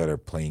the people that are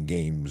playing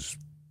games,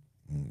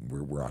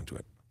 we're onto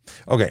it.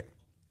 Okay.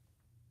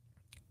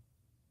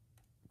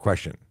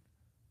 Question.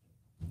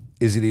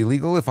 Is it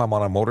illegal if I'm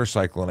on a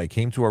motorcycle and I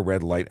came to a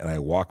red light and I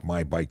walk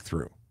my bike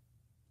through?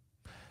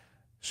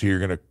 So you're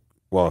going to,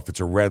 well, if it's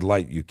a red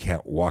light, you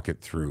can't walk it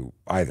through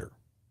either.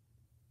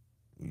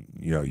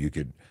 You know, you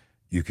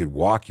could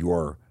walk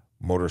your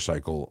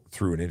motorcycle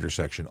through an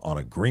intersection on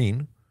a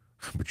green,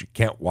 but you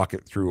can't walk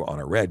it through on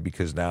a red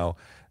because now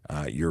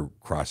you're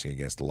crossing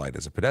against the light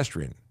as a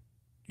pedestrian.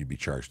 You'd be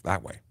charged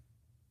that way.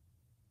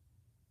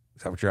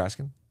 Is that what you're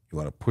asking? You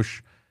want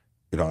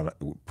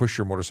to push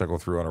your motorcycle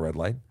through on a red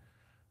light?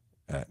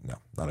 No,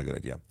 not a good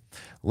idea.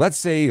 Let's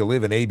say you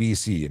live in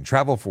ABC and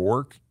travel for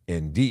work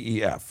in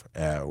DEF,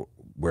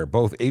 where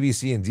both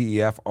ABC and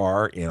DEF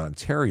are in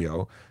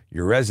Ontario.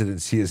 Your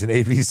residency is in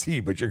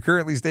ABC, but you're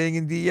currently staying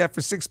in DEF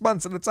for 6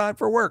 months at a time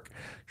for work.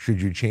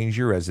 Should you change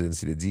your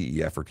residency to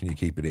DEF, or can you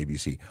keep it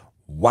ABC?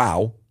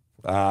 Wow.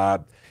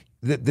 The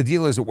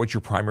deal is that what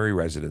your primary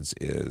residence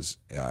is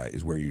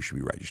where you should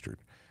be registered.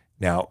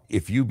 Now,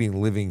 if you've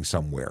been living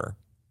somewhere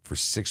for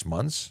 6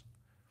 months,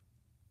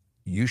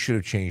 you should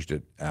have changed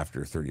it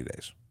after 30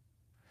 days.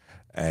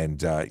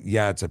 And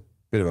it's a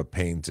bit of a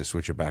pain to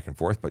switch it back and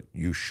forth, but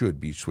you should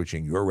be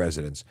switching your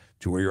residence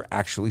to where you're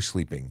actually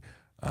sleeping,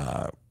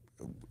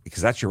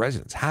 because that's your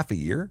residence. Half a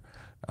year,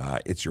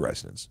 it's your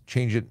residence.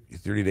 Change it,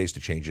 30 days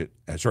to change it.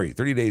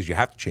 30 days you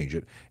have to change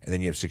it, and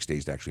then you have 6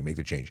 days to actually make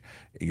the change.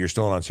 You're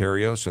still in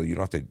Ontario, so you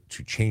don't have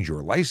to change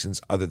your license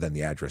other than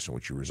the address in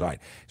which you reside.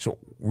 So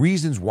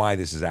reasons why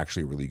this is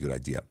actually a really good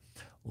idea.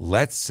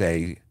 Let's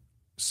say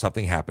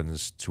something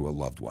happens to a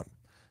loved one.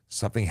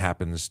 Something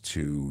happens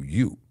to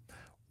you.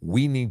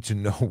 We need to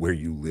know where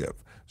you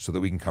live so that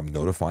we can come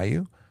notify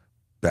you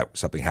that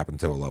something happened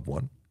to a loved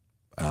one,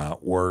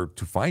 or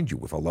to find you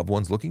if a loved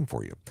one's looking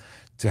for you.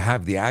 To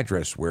have the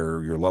address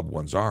where your loved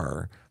ones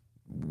are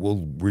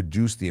will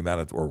reduce the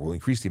amount of, or will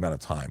increase the amount of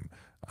time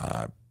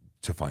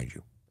to find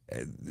you.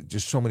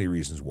 Just so many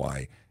reasons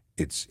why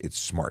it's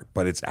smart,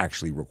 but it's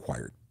actually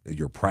required.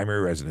 Your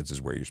primary residence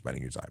is where you're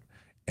spending your time.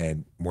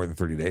 And more than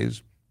 30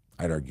 days,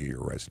 I'd argue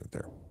you're a resident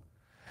there.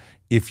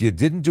 If you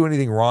didn't do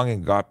anything wrong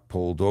and got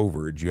pulled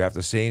over, do you have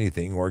to say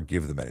anything or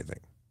give them anything?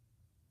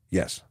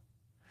 Yes.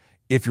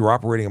 If you're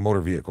operating a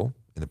motor vehicle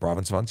in the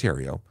province of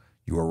Ontario,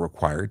 you are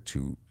required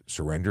to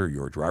surrender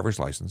your driver's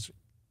license,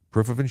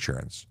 proof of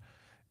insurance,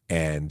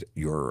 and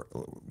your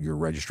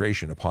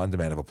registration upon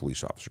demand of a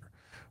police officer.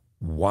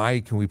 Why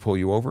can we pull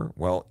you over?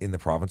 Well, in the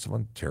province of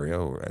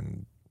Ontario,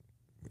 and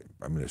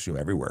I'm going to assume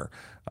everywhere,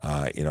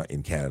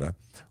 in Canada,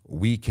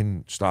 we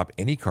can stop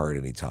any car at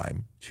any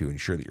time to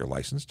ensure that you're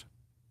licensed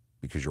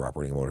because you're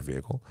operating a motor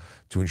vehicle,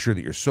 to ensure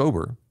that you're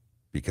sober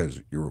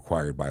because you're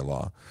required by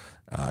law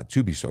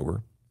to be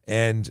sober,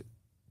 and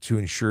to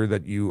ensure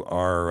that you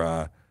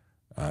are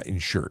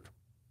insured.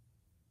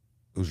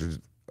 Those are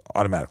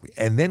automatically.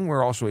 And then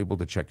we're also able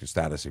to check the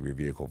status of your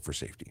vehicle for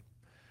safety.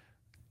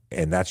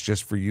 And that's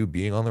just for you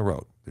being on the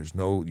road.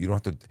 You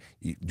don't have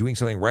to, doing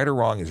something right or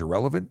wrong is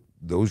irrelevant.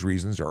 Those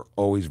reasons are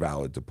always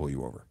valid to pull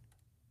you over.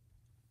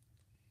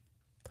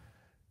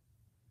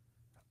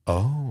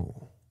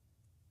 Oh.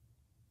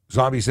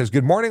 Zombie says,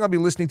 good morning. I'll be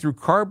listening through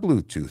car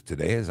Bluetooth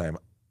today as I'm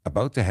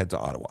about to head to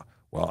Ottawa.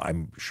 Well,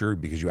 I'm sure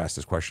because you asked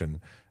this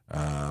question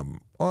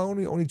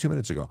only 2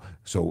 minutes ago.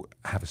 So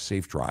have a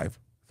safe drive.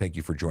 Thank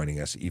you for joining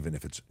us, even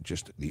if it's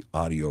just the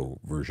audio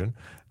version.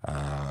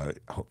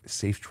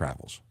 Safe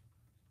travels.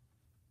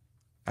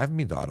 I haven't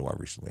been to Ottawa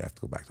recently. I have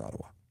to go back to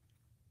Ottawa.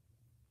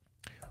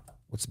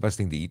 What's the best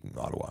thing to eat in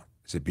Ottawa?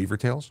 Is it beaver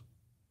tails?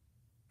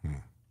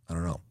 I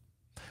don't know.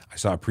 I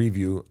saw a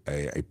preview.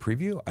 A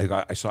preview?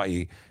 I saw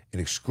an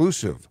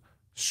exclusive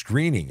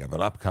screening of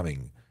an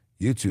upcoming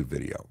YouTube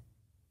video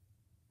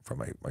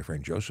from my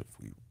friend Joseph.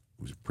 It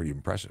was pretty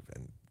impressive,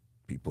 and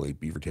people ate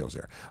beaver tails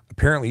there.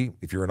 Apparently,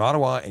 if you're in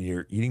Ottawa and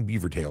you're eating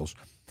beaver tails,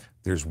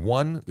 there's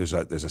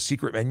a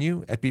secret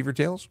menu at Beaver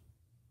Tails.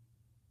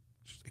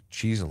 It's like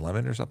cheese and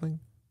lemon or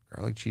something,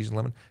 garlic, cheese and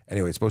lemon.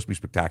 Anyway, it's supposed to be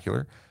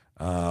spectacular.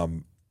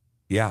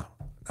 Yeah,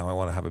 now I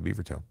want to have a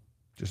beaver tail.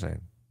 Just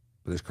saying.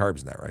 But there's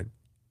carbs in that, right?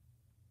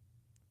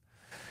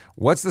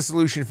 What's the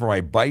solution for my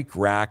bike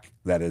rack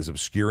that is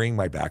obscuring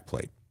my back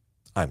plate?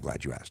 I'm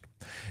glad you asked.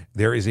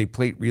 There is a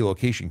plate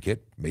relocation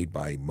kit made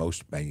by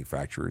most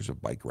manufacturers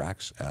of bike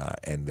racks,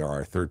 and there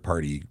are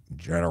third-party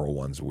general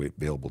ones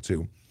available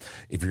too.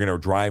 If you're going to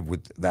drive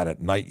with that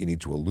at night, you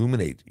need to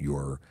illuminate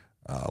your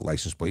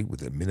license plate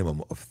with a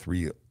minimum of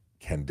 3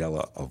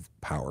 candela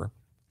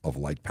of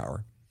light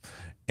power.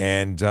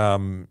 And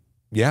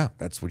yeah,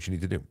 that's what you need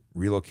to do.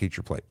 Relocate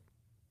your plate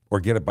or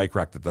get a bike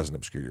rack that doesn't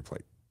obscure your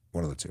plate.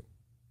 One of the two.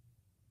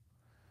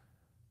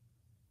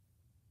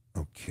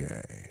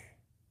 Okay.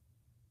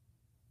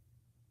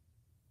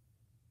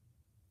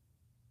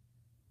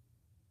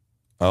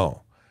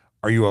 Oh,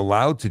 are you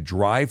allowed to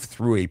drive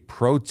through a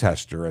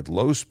protester at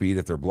low speed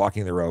if they're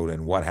blocking the road?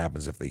 And what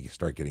happens if they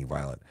start getting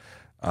violent?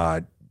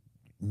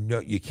 No,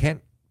 you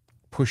can't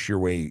push your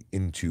way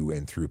into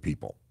and through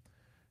people.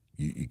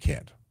 You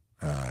can't.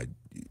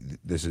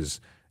 This is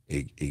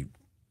a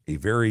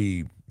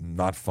very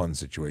not fun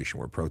situation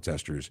where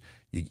protesters,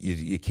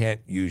 you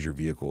can't use your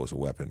vehicle as a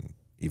weapon,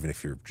 even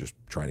if you're just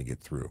trying to get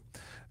through.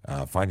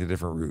 Find a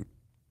different route,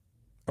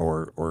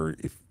 or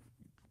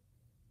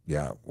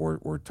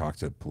talk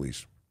to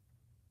police.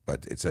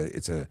 But it's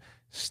a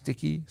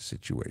sticky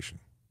situation.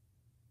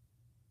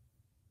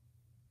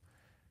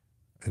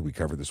 I think we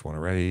covered this one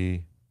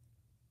already.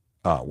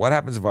 What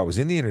happens if I was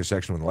in the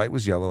intersection when the light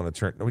was yellow and it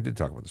turned? No, we did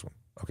talk about this one.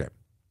 Okay.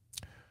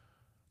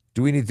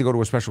 Do we need to go to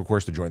a special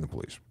course to join the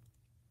police?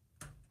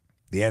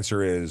 The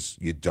answer is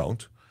you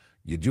don't.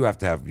 You do have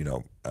to have,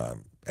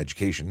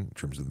 education in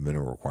terms of the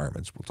minimum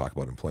requirements. We'll talk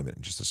about employment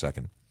in just a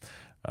second.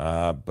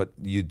 But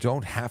you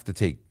don't have to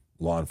take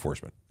law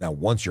enforcement. Now,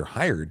 once you're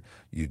hired,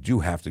 you do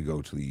have to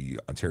go to the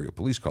Ontario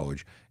Police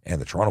College and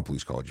the Toronto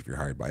Police College if you're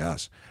hired by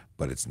us.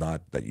 But it's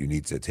not that you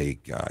need to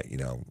take,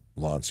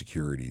 law and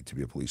security to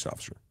be a police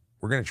officer.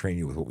 We're going to train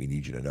you with what we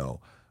need you to know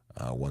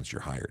once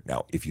you're hired.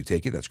 Now, if you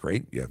take it, that's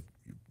great. You have,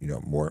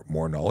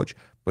 more knowledge.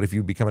 But if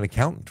you become an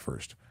accountant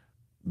first,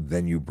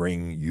 then you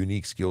bring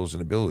unique skills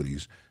and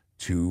abilities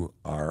to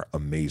our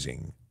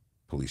amazing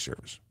police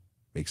service.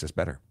 Makes us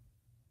better.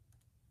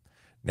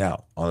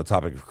 Now, on the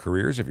topic of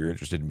careers, if you're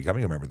interested in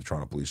becoming a member of the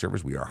Toronto Police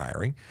Service, we are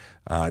hiring.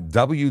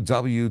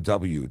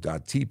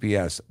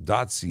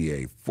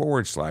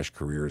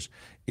 www.tps.ca/careers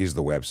is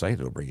the website.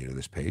 It'll bring you to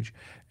this page.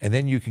 And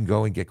then you can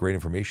go and get great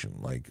information,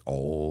 like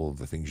all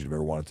the things you've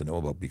ever wanted to know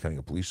about becoming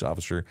a police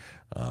officer.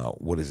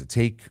 What does it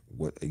take?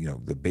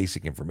 The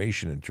basic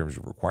information in terms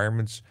of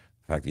requirements,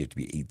 the fact that you have to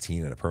be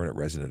 18 and a permanent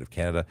resident of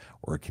Canada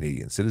or a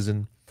Canadian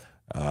citizen.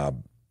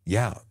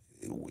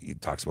 It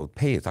talks about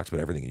pay. It talks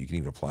about everything, and you can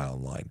even apply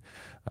online.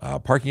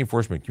 Parking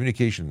enforcement,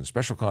 communication,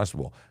 special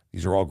constable.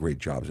 These are all great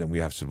jobs, and we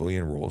have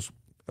civilian roles.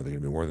 Are there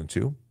going to be more than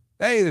 2?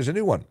 Hey, there's a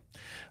new one.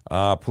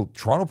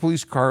 Toronto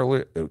Police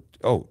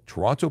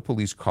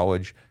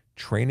College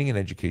Training and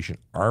Education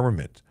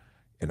Armament.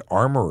 An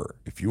armorer,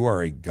 if you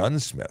are a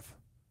gunsmith.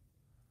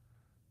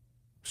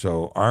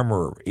 So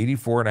armorer,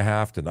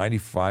 84.5 to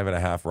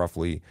 95.5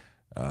 roughly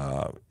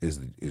is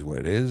what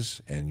it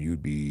is, and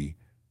you'd be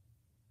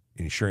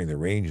ensuring the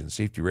range and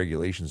safety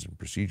regulations and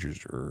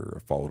procedures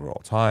are followed at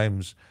all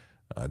times,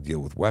 deal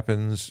with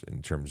weapons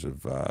in terms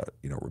of,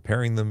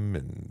 repairing them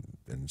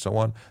and so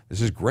on.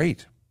 This is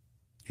great.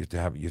 You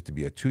have to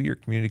be a 2-year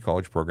community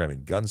college program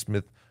in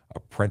gunsmith,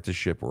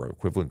 apprenticeship, or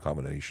equivalent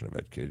combination of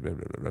education. Blah,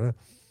 blah, blah, blah.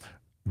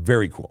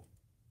 Very cool.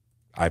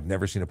 I've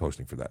never seen a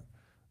posting for that.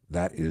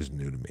 That is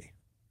new to me.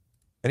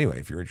 Anyway,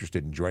 if you're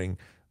interested in joining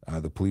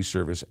the police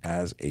service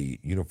as a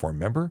uniform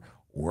member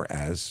or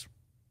as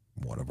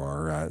one of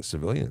our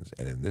civilians,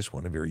 and in this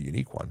one, a very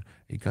unique one,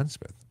 a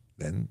gunsmith,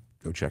 then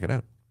go check it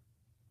out.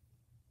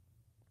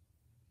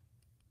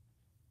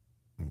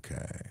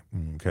 Okay.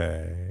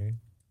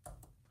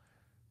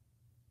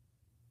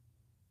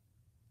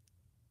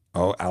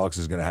 Oh, Alex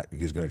is gonna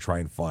try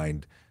and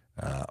find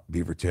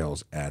beaver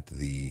tails at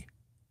the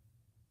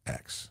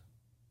X.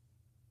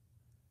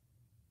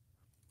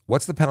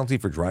 What's the penalty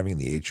for driving in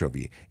the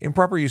HOV?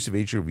 Improper use of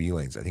HOV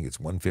lanes, I think it's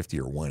 150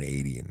 or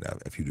 180 in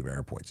a few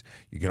demerit points.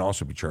 You can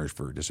also be charged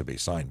for disobey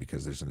sign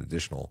because there's an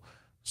additional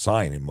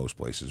sign in most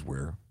places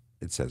where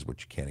it says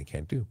what you can and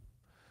can't do.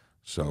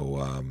 So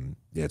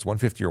yeah, it's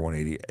 150 or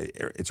 180.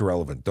 It's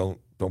irrelevant. Don't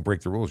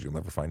break the rules. You'll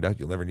never find out.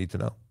 You'll never need to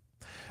know.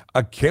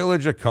 Kayla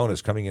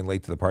Jaconis coming in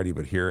late to the party,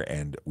 but here,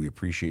 and we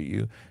appreciate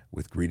you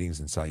with greetings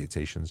and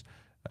salutations.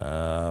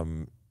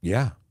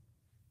 Yeah,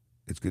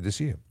 it's good to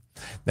see you.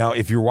 Now,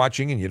 if you're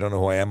watching and you don't know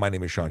who I am, my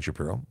name is Sean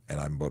Shapiro, and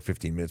I'm about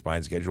 15 minutes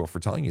behind schedule for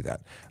telling you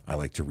that. I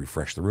like to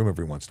refresh the room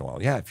every once in a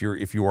while. Yeah,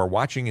 if you are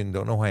watching and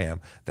don't know who I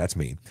am, that's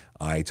me.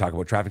 I talk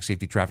about traffic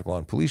safety, traffic law,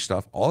 and police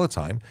stuff all the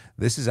time.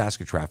 This is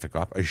Ask a Traffic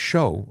Cop, a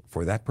show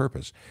for that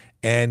purpose.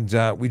 And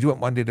we do it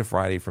Monday to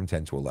Friday from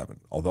 10 to 11,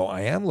 although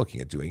I am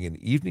looking at doing an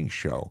evening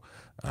show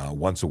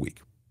once a week.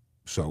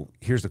 So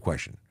here's the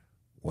question.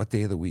 What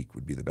day of the week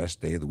would be the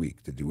best day of the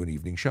week to do an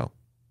evening show?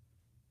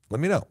 Let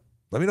me know.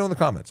 Let me know in the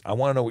comments. I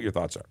want to know what your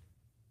thoughts are.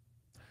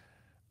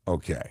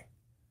 Okay.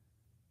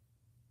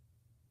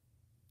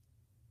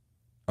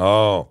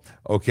 Oh,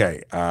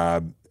 okay.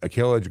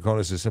 Akela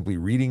Jaconis is simply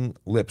reading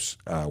lips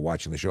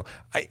watching the show.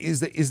 Is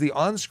the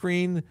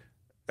on-screen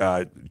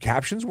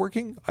captions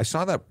working? I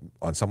saw that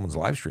on someone's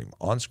live stream.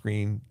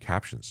 On-screen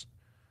captions.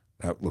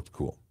 That looked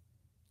cool.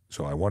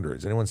 So I wonder,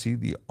 does anyone see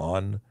the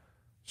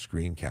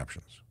on-screen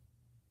captions?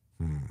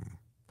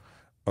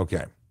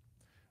 Okay.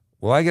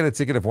 Will I get a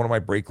ticket if one of my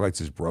brake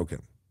lights is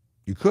broken?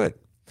 You could,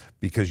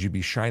 because you'd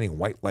be shining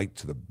white light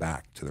to the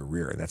back, to the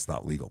rear, and that's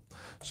not legal.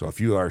 So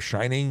if you are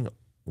shining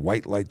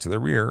white light to the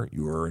rear,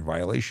 you are in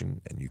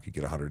violation, and you could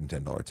get a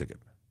 $110 ticket.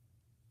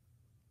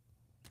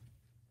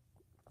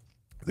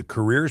 The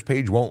careers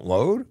page won't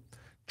load.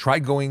 Try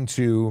going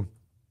to,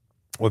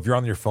 well, if you're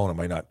on your phone, it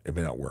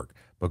may not work.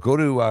 But go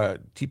to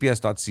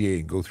tps.ca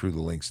and go through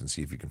the links and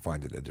see if you can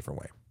find it a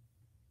different way.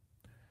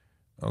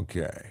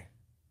 Okay.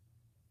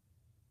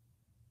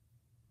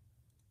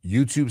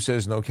 YouTube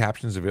says no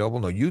captions available.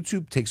 No,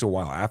 YouTube takes a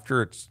while.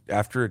 After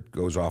it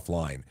goes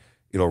offline,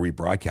 it'll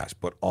rebroadcast.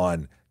 But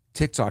on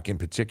TikTok in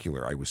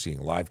particular, I was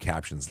seeing live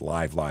captions,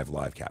 live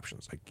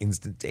captions, like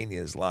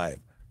instantaneous live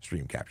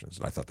stream captions.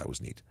 And I thought that was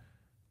neat.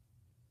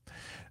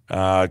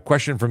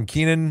 Question from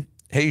Keenan.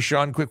 Hey,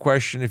 Sean, quick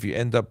question. If you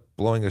end up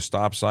blowing a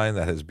stop sign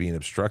that has been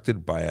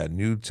obstructed by a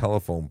new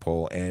telephone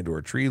pole and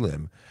or tree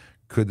limb,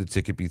 could the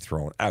ticket be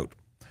thrown out?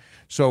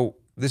 So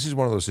this is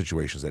one of those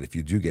situations that if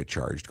you do get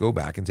charged, go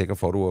back and take a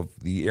photo of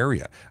the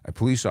area. A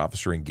police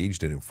officer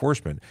engaged in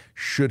enforcement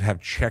should have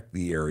checked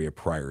the area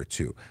prior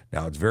to.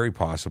 Now, it's very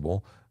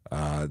possible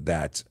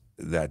that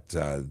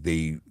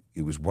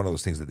it was one of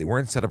those things that they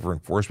weren't set up for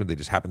enforcement. They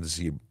just happened to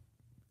see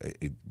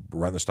it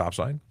run the stop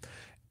sign,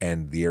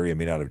 and the area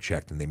may not have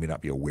checked, and they may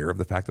not be aware of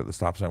the fact that the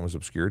stop sign was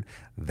obscured.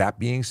 That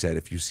being said,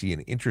 if you see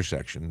an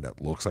intersection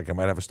that looks like it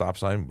might have a stop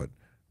sign but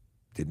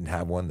didn't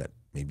have one that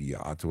maybe you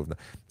ought to have,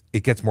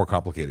 it gets more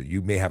complicated.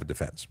 You may have a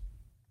defense.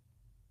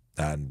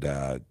 And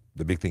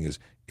the big thing is,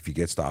 if you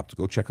get stopped,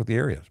 go check out the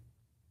areas.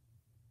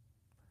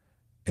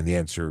 And the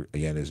answer,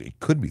 again, is it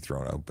could be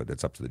thrown out, but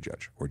it's up to the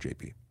judge or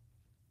JP.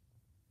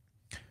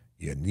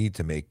 You need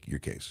to make your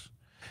case.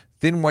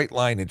 Thin white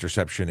line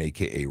interception,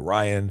 a.k.a.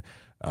 Ryan.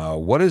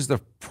 What is the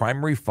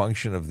primary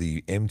function of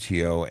the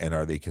MTO, and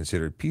are they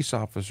considered peace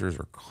officers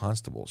or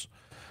constables?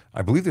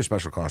 I believe they're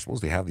special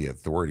constables. They have the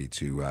authority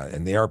to,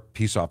 and they are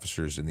peace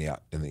officers in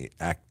the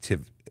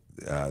active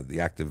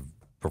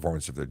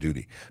performance of their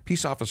duty.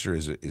 Peace officer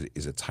is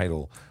a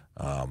title,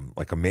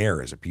 like a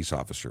mayor is a peace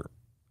officer.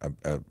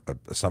 A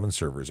summons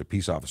server is a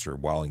peace officer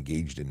while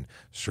engaged in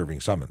serving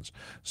summons.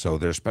 So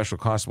their special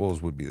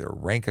constables would be their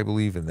rank, I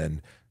believe, and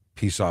then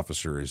peace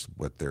officer is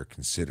what they're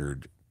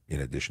considered in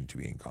addition to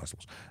being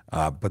constables.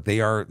 But they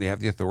have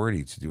the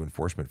authority to do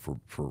enforcement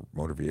for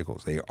motor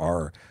vehicles. They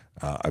are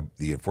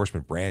the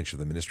enforcement branch of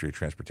the Ministry of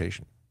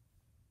Transportation.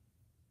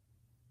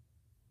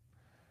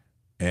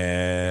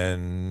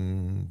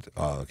 And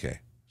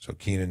okay, so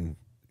Keenan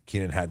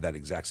had that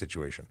exact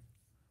situation.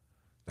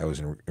 That was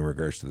in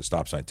regards to the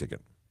stop sign ticket.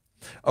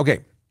 Okay,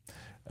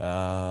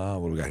 what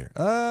do we got here?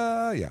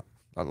 Yeah,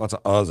 lots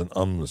of uhs and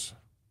ums,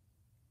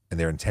 and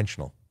they're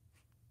intentional.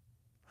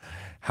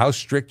 How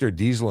strict are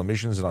diesel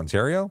emissions in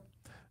Ontario?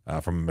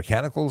 From a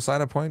mechanical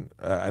side of point,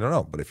 I don't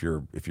know. But if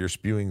you're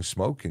spewing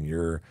smoke and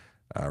you're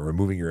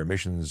removing your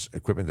emissions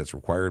equipment that's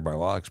required by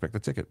law, expect a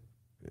ticket.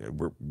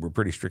 We're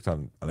pretty strict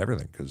on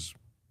everything because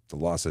the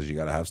law says you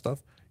got to have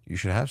stuff. You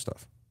should have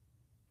stuff.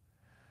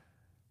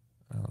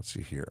 Let's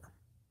see here.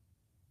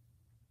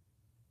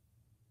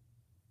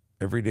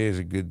 Every day is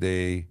a good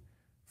day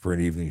for an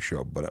evening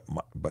show, but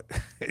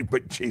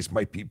Chase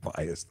might be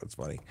biased. That's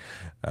funny.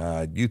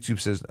 YouTube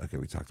says, okay,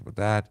 we talked about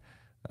that.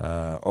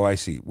 I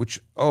see.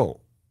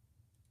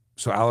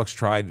 So Alex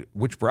tried,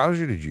 which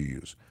browser did you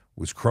use?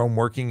 Was Chrome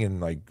working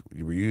and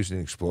you were using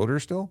Explorer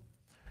still?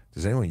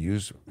 Does anyone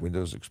use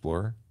Windows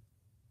Explorer?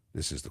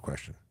 This is the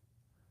question.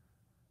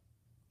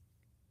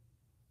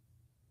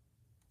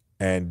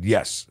 And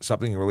yes,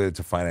 something related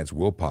to finance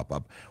will pop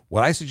up.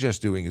 What I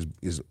suggest doing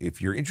is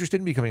if you're interested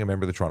in becoming a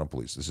member of the Toronto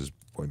Police, this is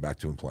going back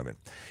to employment.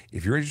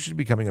 If you're interested in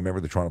becoming a member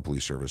of the Toronto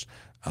Police Service,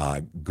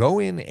 go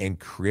in and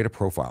create a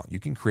profile. You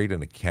can create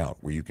an account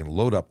where you can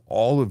load up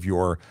all of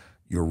your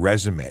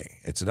resume.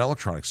 It's an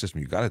electronic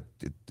system.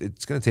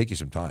 It's going to take you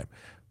some time.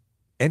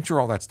 enter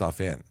all that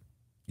stuff in.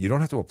 You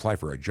don't have to apply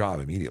for a job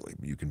immediately.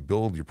 You can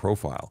build your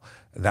profile.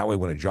 And that way,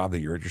 when a job that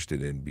you're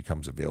interested in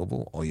becomes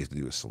available, all you have to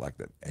do is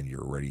select it, and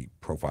your already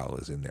profile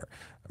is in there.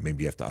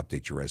 Maybe you have to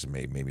update your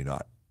resume, maybe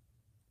not.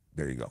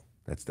 There you go.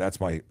 That's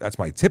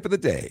my tip of the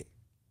day.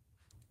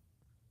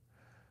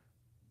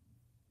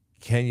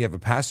 Can you have a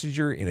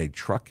passenger in a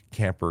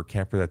camper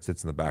that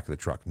sits in the back of the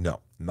truck? No,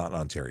 not in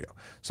Ontario.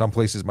 Some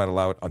places might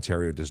allow it.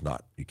 Ontario does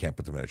not. You can't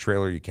put them in a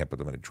trailer. You can't put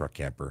them in a truck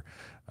camper.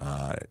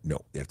 No,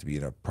 you have to be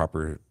in a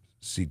proper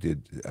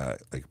seated,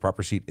 like a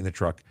proper seat in the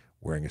truck,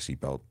 wearing a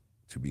seatbelt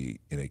to be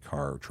in a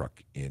car or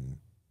truck in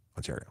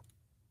Ontario.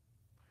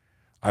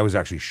 I was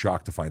actually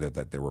shocked to find out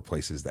that there were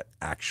places that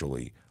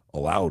actually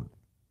allowed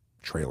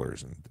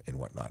trailers and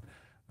whatnot.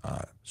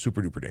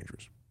 Super duper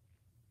dangerous.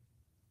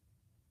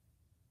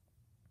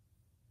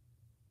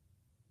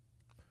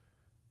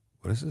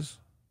 What is this?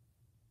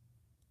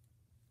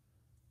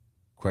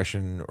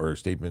 Question or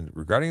statement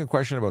regarding a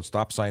question about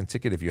stop sign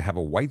ticket. If you have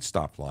a white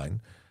stop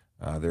line,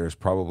 there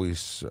probably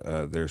is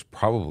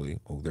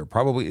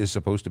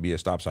supposed to be a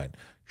stop sign.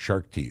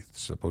 Shark teeth,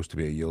 supposed to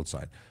be a yield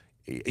sign.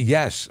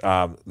 Yes,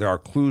 there are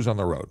clues on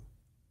the road.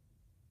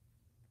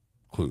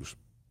 Clues.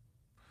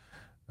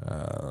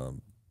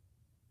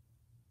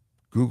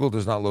 Google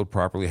does not load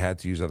properly. Had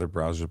to use other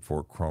browsers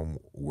before Chrome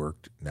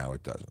worked. Now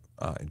it doesn't.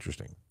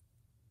 Interesting.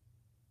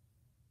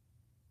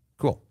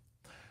 Cool.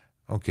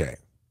 Okay.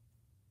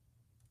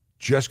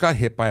 Just got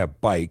hit by a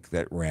bike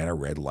that ran a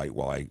red light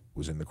while I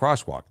was in the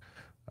crosswalk.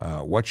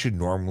 What should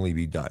normally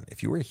be done?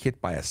 If you were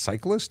hit by a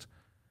cyclist,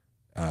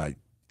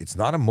 it's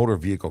not a motor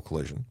vehicle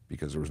collision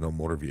because there was no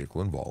motor vehicle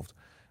involved.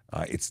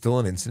 It's still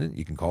an incident.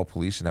 You can call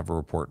police and have a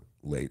report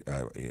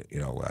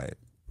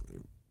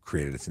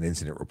created. It's an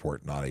incident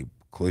report, not a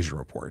collision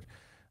report.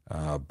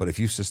 But if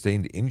you've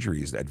sustained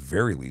injuries, at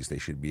very least, they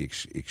should be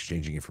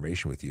exchanging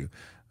information with you.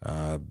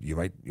 You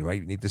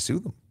might need to sue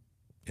them.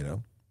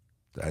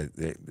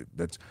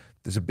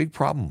 There's a big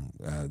problem,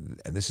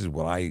 and this is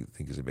what I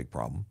think is a big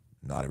problem.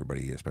 Not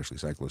everybody, especially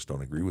cyclists,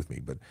 don't agree with me,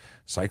 but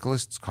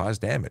cyclists cause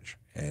damage,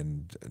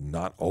 and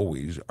not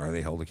always are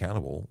they held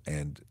accountable,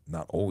 and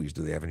not always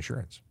do they have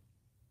insurance.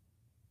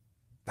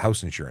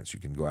 House insurance, you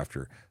can go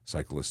after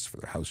cyclists for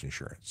their house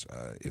insurance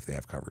if they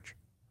have coverage.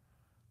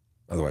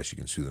 Otherwise, you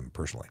can sue them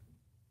personally.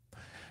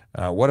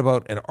 What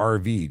about an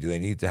RV? Do they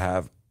need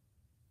to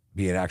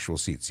be in actual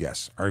seats?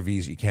 Yes.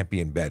 RVs, you can't be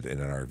in bed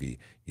in an RV.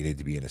 You need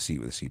to be in a seat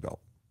with a seatbelt.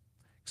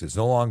 Because it's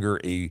no longer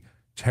a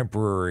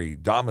temporary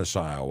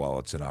domicile while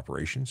it's in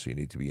operation, so you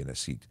need to be in a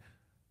seat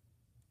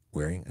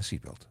wearing a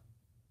seatbelt.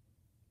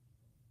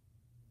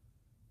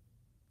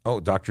 Oh,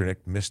 Dr.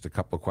 Nick missed a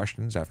couple of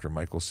questions after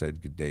Michael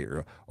said good day.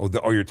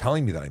 You're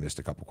telling me that I missed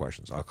a couple of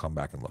questions. I'll come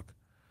back and look.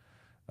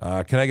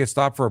 Can I get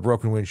stopped for a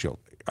broken windshield?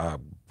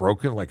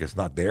 Broken like it's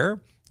not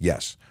there?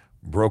 Yes.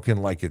 Broken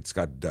like it's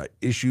got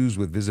issues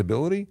with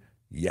visibility?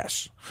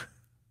 Yes.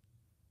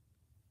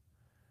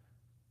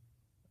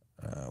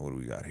 What do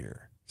we got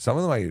here? Some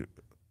of them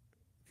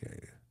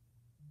okay.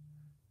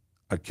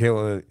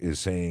 Akela is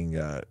saying,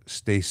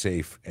 stay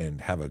safe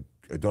and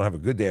don't have a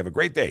good day. Have a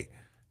great day.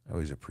 I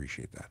always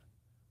appreciate that.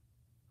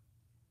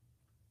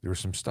 There was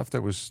some stuff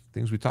that was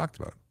things we talked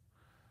about.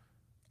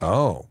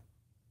 Oh,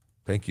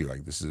 thank you.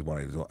 This is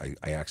one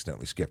I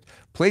accidentally skipped.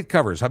 Plate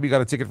covers. Hubby got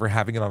a ticket for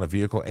having it on a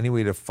vehicle. Any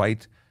way to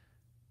fight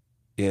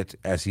it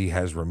as he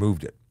has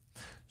removed it?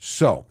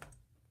 So,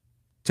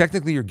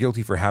 technically you're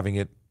guilty for having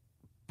it,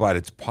 but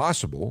it's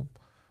possible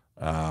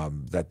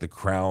that the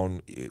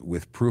Crown,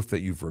 with proof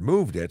that you've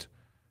removed it,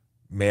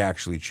 may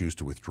actually choose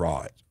to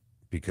withdraw it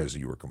because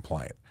you were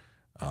compliant.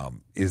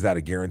 Is that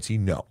a guarantee?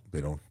 No, they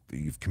don't.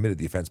 You've committed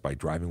the offense by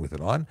driving with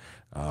it on,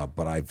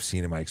 but I've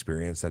seen in my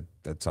experience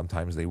that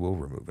sometimes they will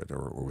remove it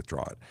or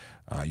withdraw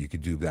it. You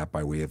could do that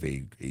by way of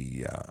a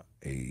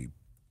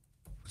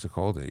what's it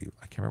called? I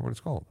can't remember what it's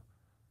called.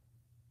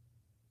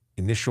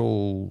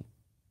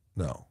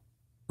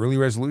 Early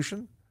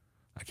resolution?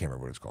 I can't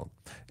remember what it's called.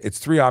 It's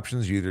three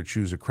options. You either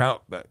choose a crown,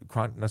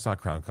 that's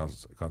not crown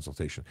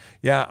consultation.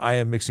 Yeah, I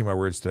am mixing my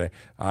words today.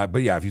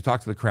 But yeah, if you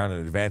talk to the Crown in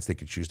advance, they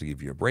could choose to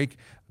give you a break.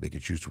 They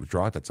could choose to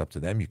withdraw it. That's up to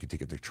them. You can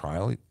take it to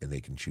trial, and they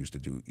can choose to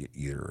do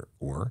either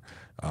or.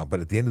 But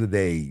at the end of the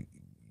day,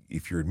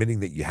 if you're admitting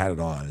that you had it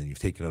on and you've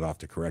taken it off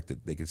to correct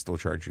it, they can still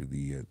charge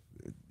you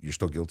you're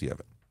still guilty of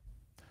it.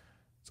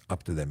 It's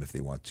up to them if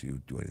they want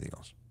to do anything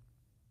else.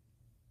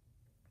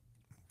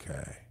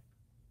 Okay.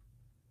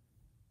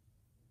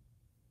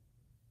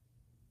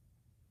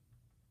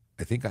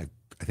 I think I've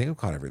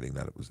caught everything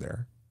that it was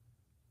there.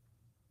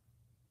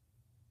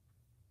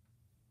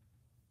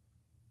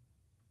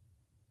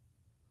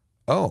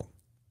 Oh,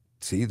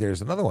 see,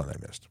 there's another one I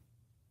missed.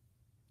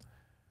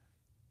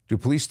 Do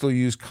police still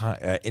use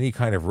any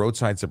kind of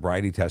roadside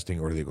sobriety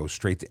testing, or do they go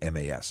straight to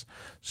MAS?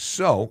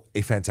 So,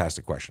 a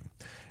fantastic question.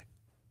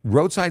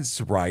 Roadside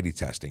sobriety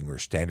testing, or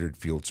standard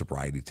field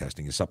sobriety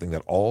testing, is something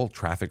that all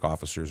traffic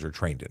officers are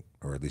trained in,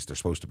 or at least they're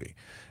supposed to be.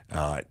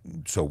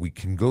 So we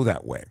can go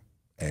that way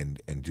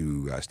and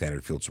do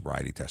standard field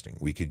sobriety testing.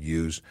 We could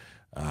use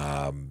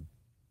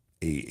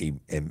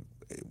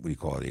what do you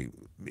call it?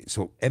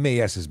 So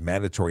MAS is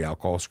mandatory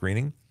alcohol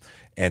screening,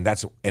 and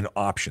that's an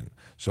option.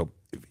 So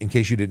in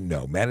case you didn't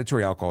know,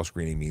 mandatory alcohol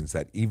screening means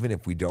that even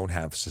if we don't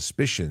have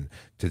suspicion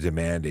to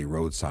demand a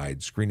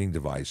roadside screening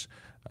device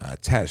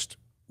test,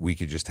 we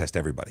could just test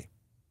everybody.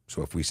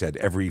 So if we said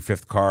every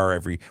fifth car,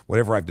 every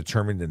whatever I've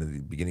determined in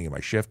the beginning of my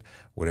shift,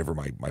 whatever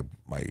my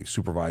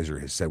supervisor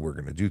has said we're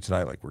going to do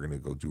tonight, like we're going to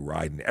go do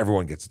ride, and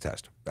everyone gets a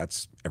test.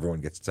 That's everyone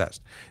gets a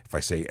test. If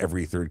I say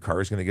every third car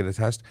is going to get a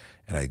test,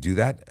 and I do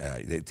that,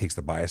 it takes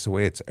the bias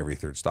away. It's every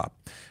third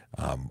stop.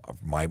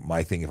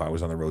 My thing, if I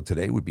was on the road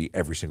today, would be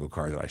every single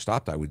car that I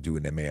stopped, I would do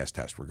an MAS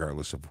test,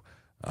 regardless of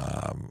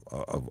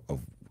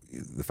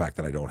the fact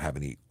that I don't have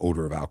any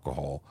odor of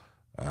alcohol.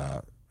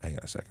 Hang on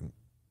a second.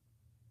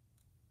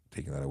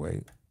 Taking that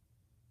away.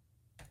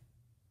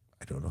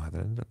 I don't know how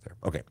that ended up there.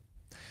 Okay.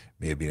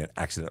 May have been an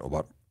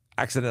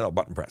accidental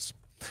button press.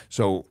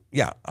 So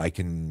yeah, I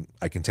can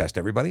test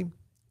everybody.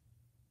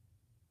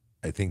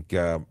 I think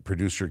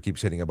producer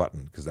keeps hitting a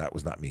button because that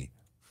was not me.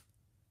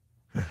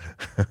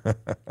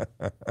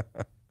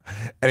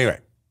 Anyway,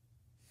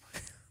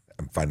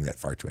 I'm finding that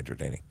far too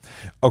entertaining.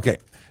 Okay.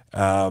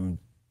 The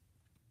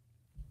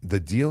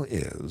deal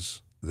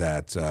is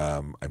that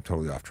I'm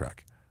totally off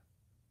track.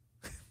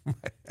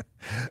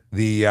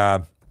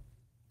 If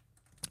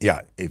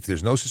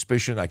there's no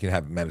suspicion, I can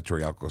have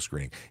mandatory alcohol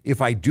screening.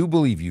 If I do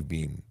believe you've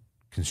been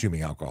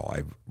consuming alcohol, I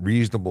have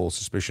reasonable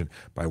suspicion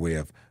by way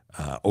of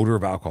odor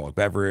of alcoholic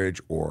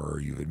beverage,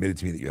 or you've admitted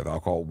to me that you have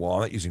alcohol. Well,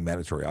 I'm not using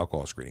mandatory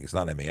alcohol screening. It's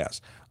not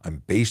MAS.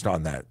 I'm based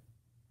on that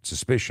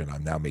suspicion.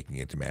 I'm now making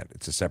it demand.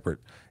 It's a separate.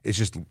 It's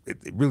just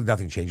really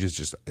nothing changes.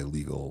 Just a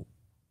legal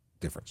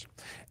difference,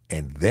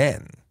 and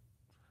then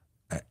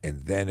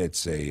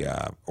it's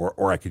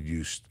or I could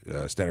use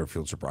standard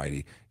field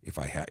sobriety if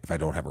I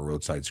don't have a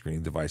roadside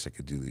screening device. I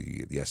could do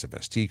the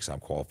SFST because I'm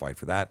qualified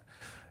for that,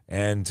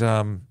 and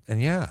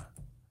yeah,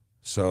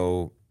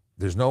 so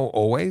there's no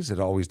always. It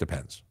always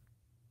depends.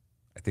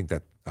 I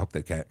hope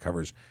that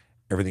covers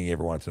everything you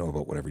ever wanted to know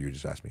about whatever you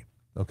just asked me.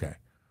 Okay,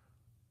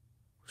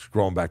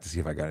 scrolling back to see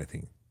if I got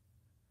anything.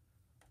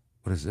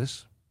 What is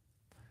this?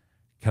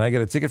 Can I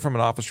get a ticket from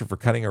an officer for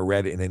cutting a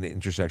red in an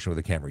intersection with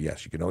a camera?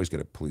 Yes, you can always get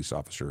a police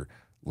officer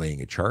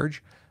laying a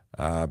charge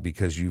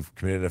because you've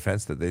committed an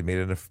offense that they've made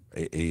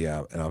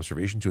an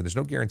observation to. And there's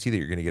no guarantee that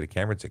you're going to get a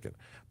camera ticket.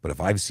 But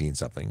if I've seen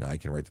something, I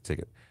can write the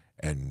ticket.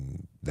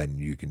 And then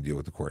you can deal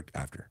with the court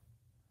after.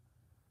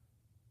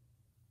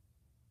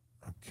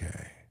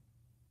 Okay.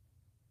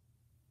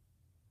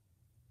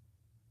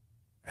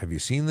 Have you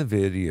seen the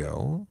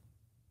video?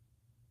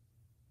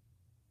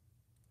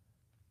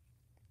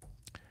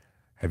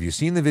 Have you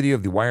seen the video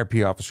of the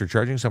YRP officer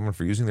charging someone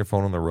for using their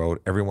phone on the road?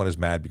 Everyone is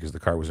mad because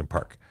the car was in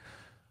park.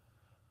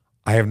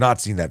 I have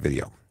not seen that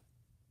video.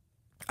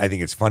 I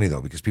think it's funny,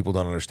 though, because people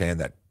don't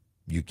understand that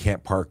you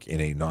can't park in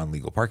a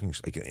non-legal parking,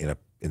 like in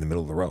the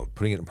middle of the road.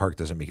 Putting it in park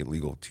doesn't make it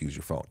legal to use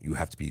your phone. You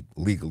have to be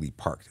legally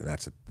parked, and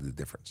that's the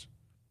difference.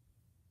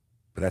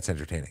 But that's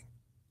entertaining.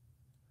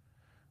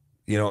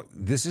 You know,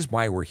 this is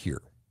why we're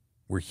here.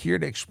 We're here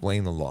to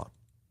explain the law.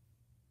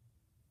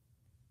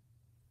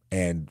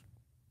 And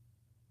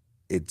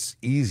it's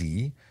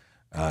easy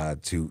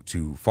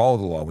to follow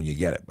the law when you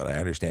get it, but I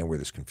understand where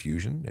there's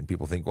confusion, and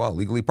people think, well,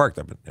 legally parked.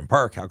 I'm in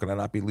park. How can I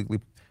not be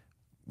legally?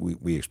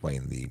 We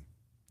explain the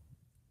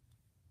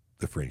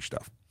fringe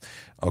stuff.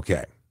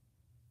 Okay.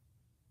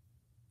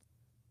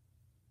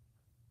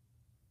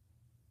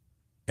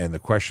 And the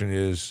question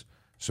is,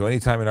 so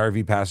anytime an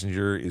RV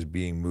passenger is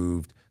being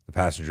moved, the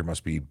passenger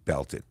must be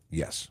belted.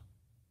 Yes.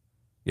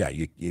 Yeah,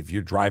 if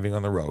you're driving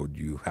on the road,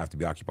 you have to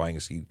be occupying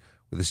a seat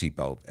with a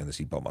seatbelt, and the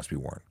seatbelt must be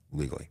worn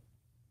legally.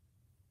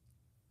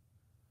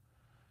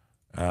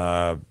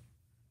 Can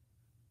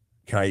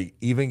I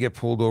even get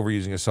pulled over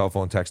using a cell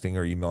phone, texting,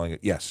 or emailing it?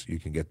 Yes, you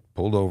can get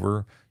pulled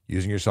over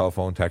using your cell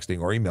phone,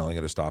 texting, or emailing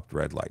at a stopped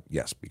red light.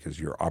 Yes, because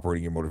you're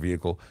operating your motor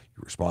vehicle.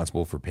 You're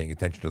responsible for paying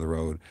attention to the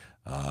road.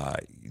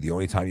 The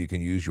only time you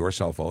can use your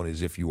cell phone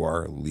is if you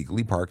are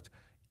legally parked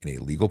in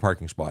a legal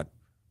parking spot.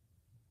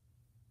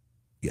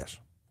 Yes.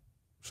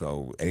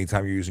 So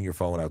anytime you're using your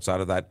phone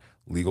outside of that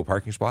legal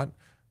parking spot,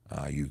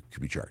 you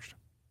could be charged.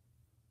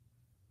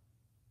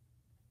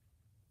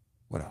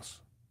 What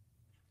else?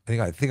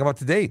 I think I'm up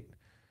to date.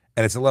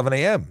 And it's 11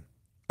 a.m.,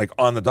 like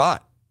on the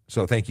dot.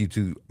 So thank you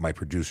to my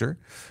producer,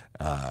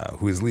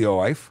 who is Leo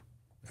Ife,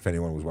 if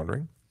anyone was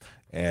wondering.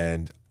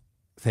 And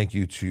thank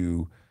you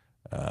to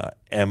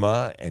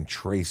Emma and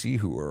Tracy,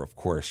 who are, of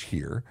course,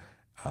 here.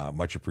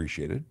 Much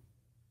appreciated.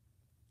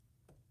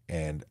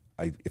 And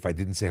if I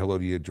didn't say hello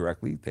to you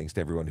directly, thanks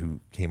to everyone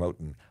who came out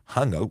and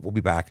hung out. We'll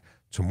be back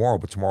tomorrow,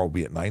 but tomorrow will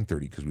be at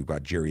 9:30 because we've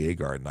got Jerry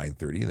Agar at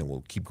 9:30, and then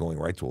we'll keep going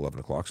right to 11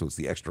 o'clock. So it's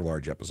the extra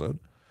large episode.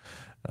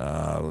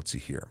 Let's see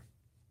here.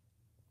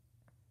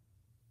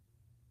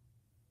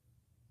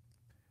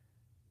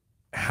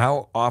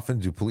 How often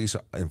do police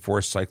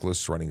enforce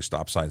cyclists running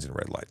stop signs and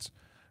red lights?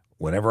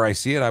 Whenever I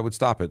see it, I would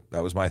stop it.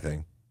 That was my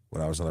thing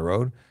when I was on the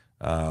road.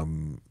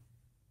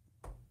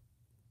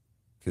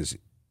 Because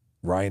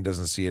Ryan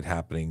doesn't see it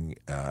happening.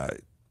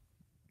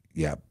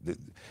 yeah,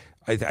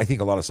 I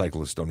think a lot of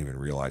cyclists don't even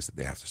realize that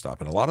they have to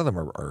stop. And a lot of them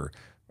are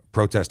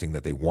protesting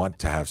that they want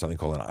to have something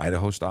called an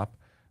Idaho stop.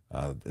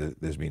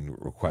 There's been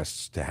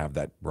requests to have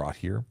that brought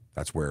here.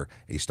 That's where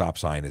a stop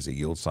sign is a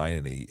yield sign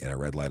and a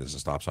red light is a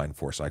stop sign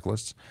for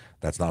cyclists.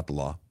 That's not the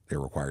law. They're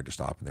required to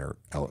stop and they're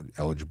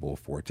eligible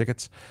for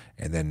tickets.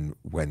 And then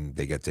when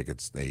they get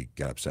tickets, they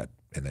get upset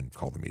and then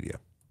call the media.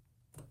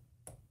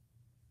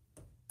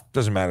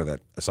 Doesn't matter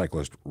that a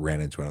cyclist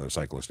ran into another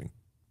cyclist and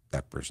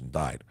that person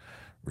died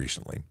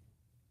recently.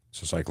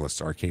 So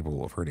cyclists are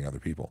capable of hurting other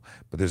people.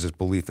 But there's this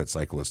belief that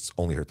cyclists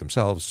only hurt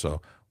themselves,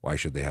 so why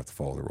should they have to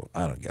follow the rule?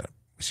 I don't get it.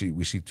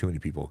 We see too many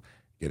people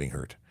getting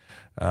hurt.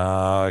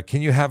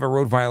 Can you have a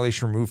road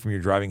violation removed from your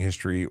driving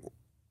history,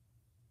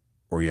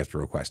 or you have to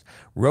request?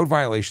 Road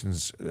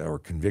violations or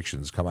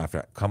convictions come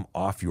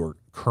off your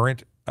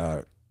current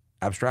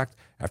abstract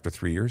after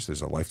 3 years.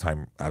 There's a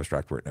lifetime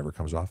abstract where it never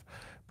comes off.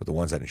 But the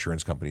ones that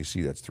insurance companies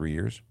see, that's 3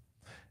 years.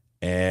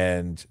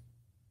 And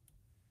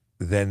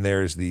then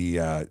there's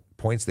the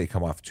points. They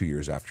come off 2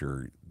 years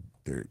after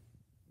the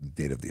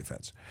date of the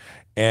offense.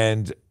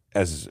 And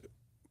as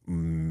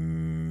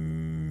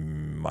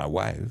my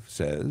wife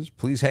says,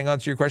 please hang on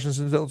to your questions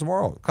until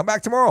tomorrow. Come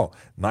back tomorrow,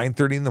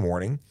 9:30 in the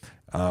morning.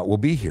 We'll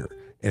be here.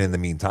 And in the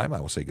meantime, I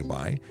will say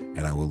goodbye,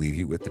 and I will leave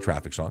you with the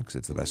traffic song because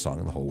it's the best song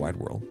in the whole wide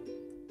world.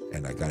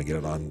 And I got to get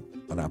it on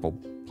Apple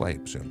Play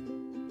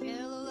soon.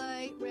 Yellow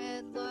light,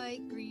 red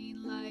light,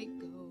 green light,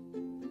 go.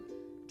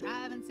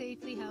 Driving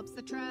safely helps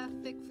the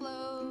traffic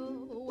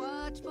flow.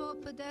 Watch for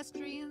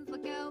pedestrians,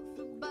 look out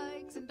for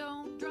bikes, and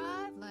don't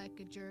drive like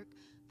a jerk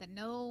that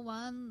no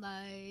one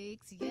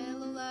likes.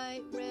 Yellow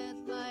light, red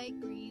light,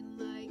 green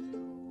light, go.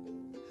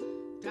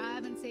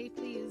 Driving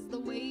safely is the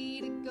way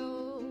to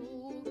go.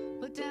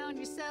 Put down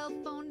your cell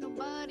phone,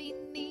 nobody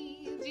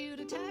needs you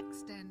to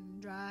text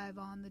and drive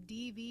on the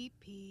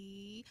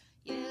DVP.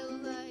 Yellow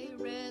light,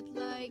 red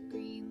light,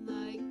 green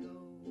light, go.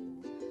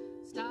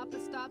 Stop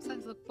at stop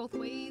signs, look both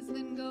ways,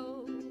 then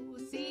go.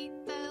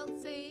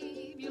 Seatbelt,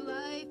 save your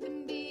life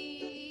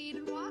indeed.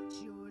 And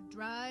watch your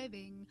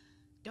driving,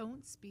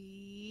 don't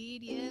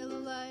speed. Yellow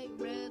light,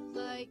 red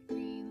light,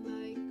 green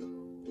light, go.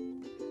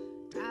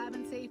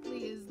 Driving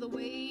safely is the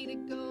way to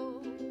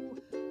go.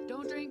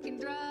 Don't drink and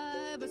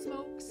drive or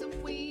smoke some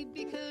weed,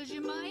 because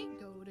you might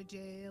go to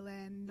jail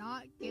and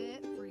not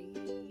get free.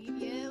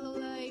 Yellow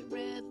light,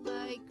 red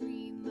light,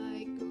 green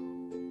light, go.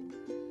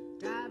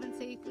 Driving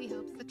safely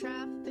helps the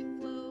traffic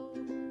flow.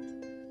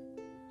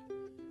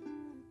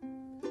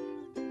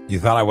 You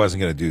thought I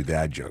wasn't going to do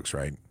dad jokes,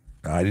 right?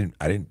 No, I didn't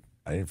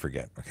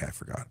forget. Okay, I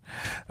forgot.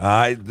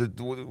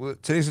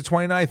 Today's the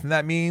 29th, and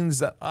that means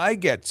that I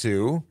get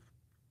to...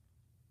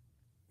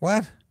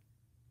 What?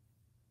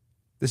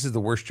 This is the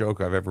worst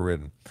joke I've ever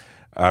written.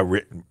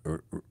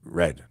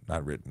 Read,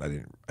 not written. I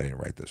didn't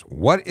write this.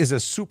 What is a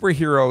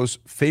superhero's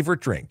favorite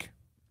drink?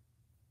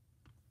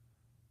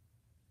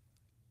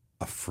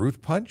 A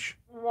fruit punch?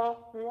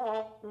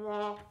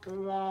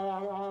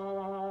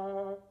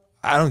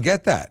 I don't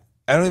get that.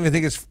 I don't even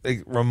think it's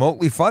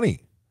remotely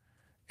funny.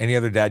 Any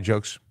other dad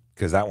jokes?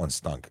 Because that one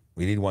stunk.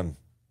 We need one.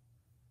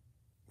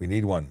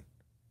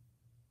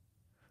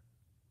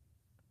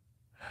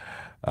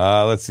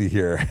 Let's see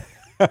here.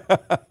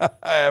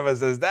 Emma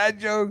says dad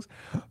jokes.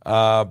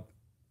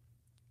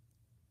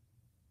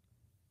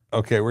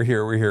 Okay, we're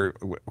here.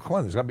 Come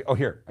on, there's gotta be. Oh,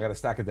 here, I got a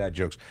stack of dad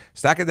jokes.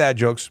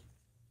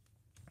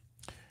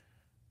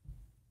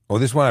 Oh,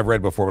 this one I've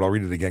read before, but I'll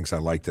read it again because I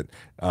liked it.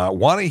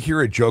 Want to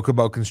hear a joke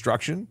about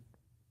construction?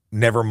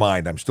 Never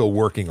mind, I'm still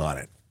working on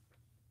it.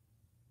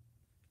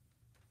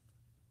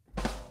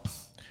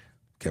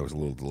 Okay, I was a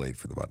little delayed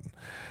for the button.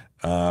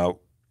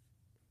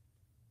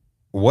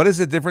 What is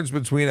the difference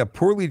between a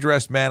poorly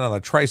dressed man on a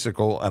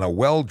tricycle and a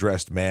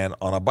well-dressed man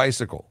on a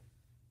bicycle?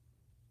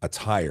 A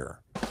tire.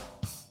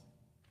 It's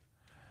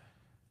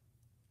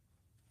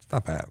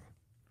not bad.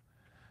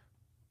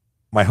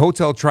 My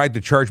hotel tried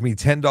to charge me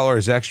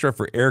 $10 extra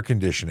for air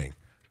conditioning.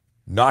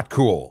 Not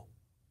cool.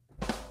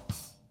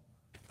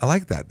 I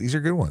like that. These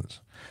are good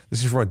ones.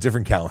 This is from a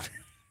different calendar.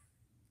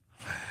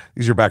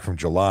 These are back from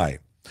July.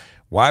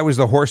 Why was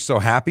the horse so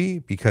happy?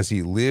 Because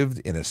he lived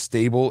in a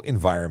stable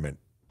environment.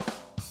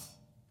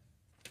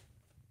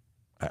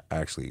 I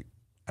actually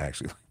like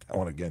that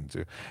one again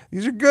too.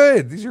 These are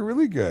good. These are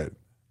really good.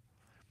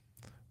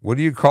 What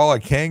do you call a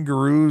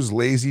kangaroo's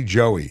lazy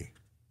Joey?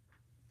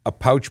 A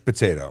pouch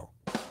potato.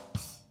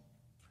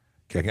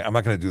 Okay, I'm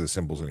not going to do the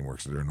symbols anymore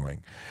because they're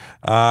annoying.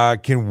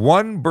 Can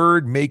one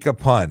bird make a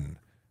pun?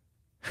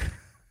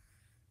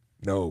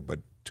 No, but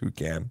two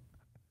can.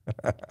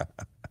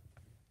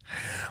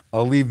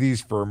 I'll leave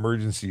these for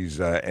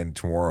emergencies and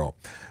tomorrow.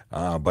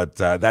 But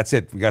that's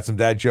it. We got some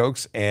dad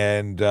jokes,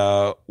 and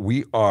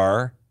we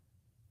are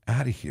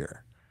out of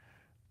here.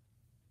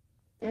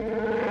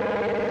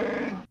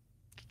 It's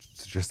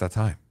just that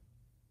time.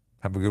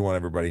 Have a good one,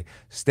 everybody.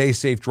 Stay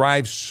safe,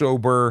 drive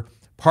sober,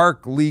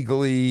 park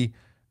legally,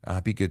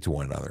 be good to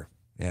one another.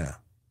 Yeah.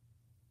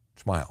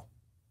 Smile.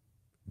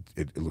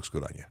 It looks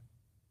good on you.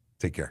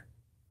 Take care.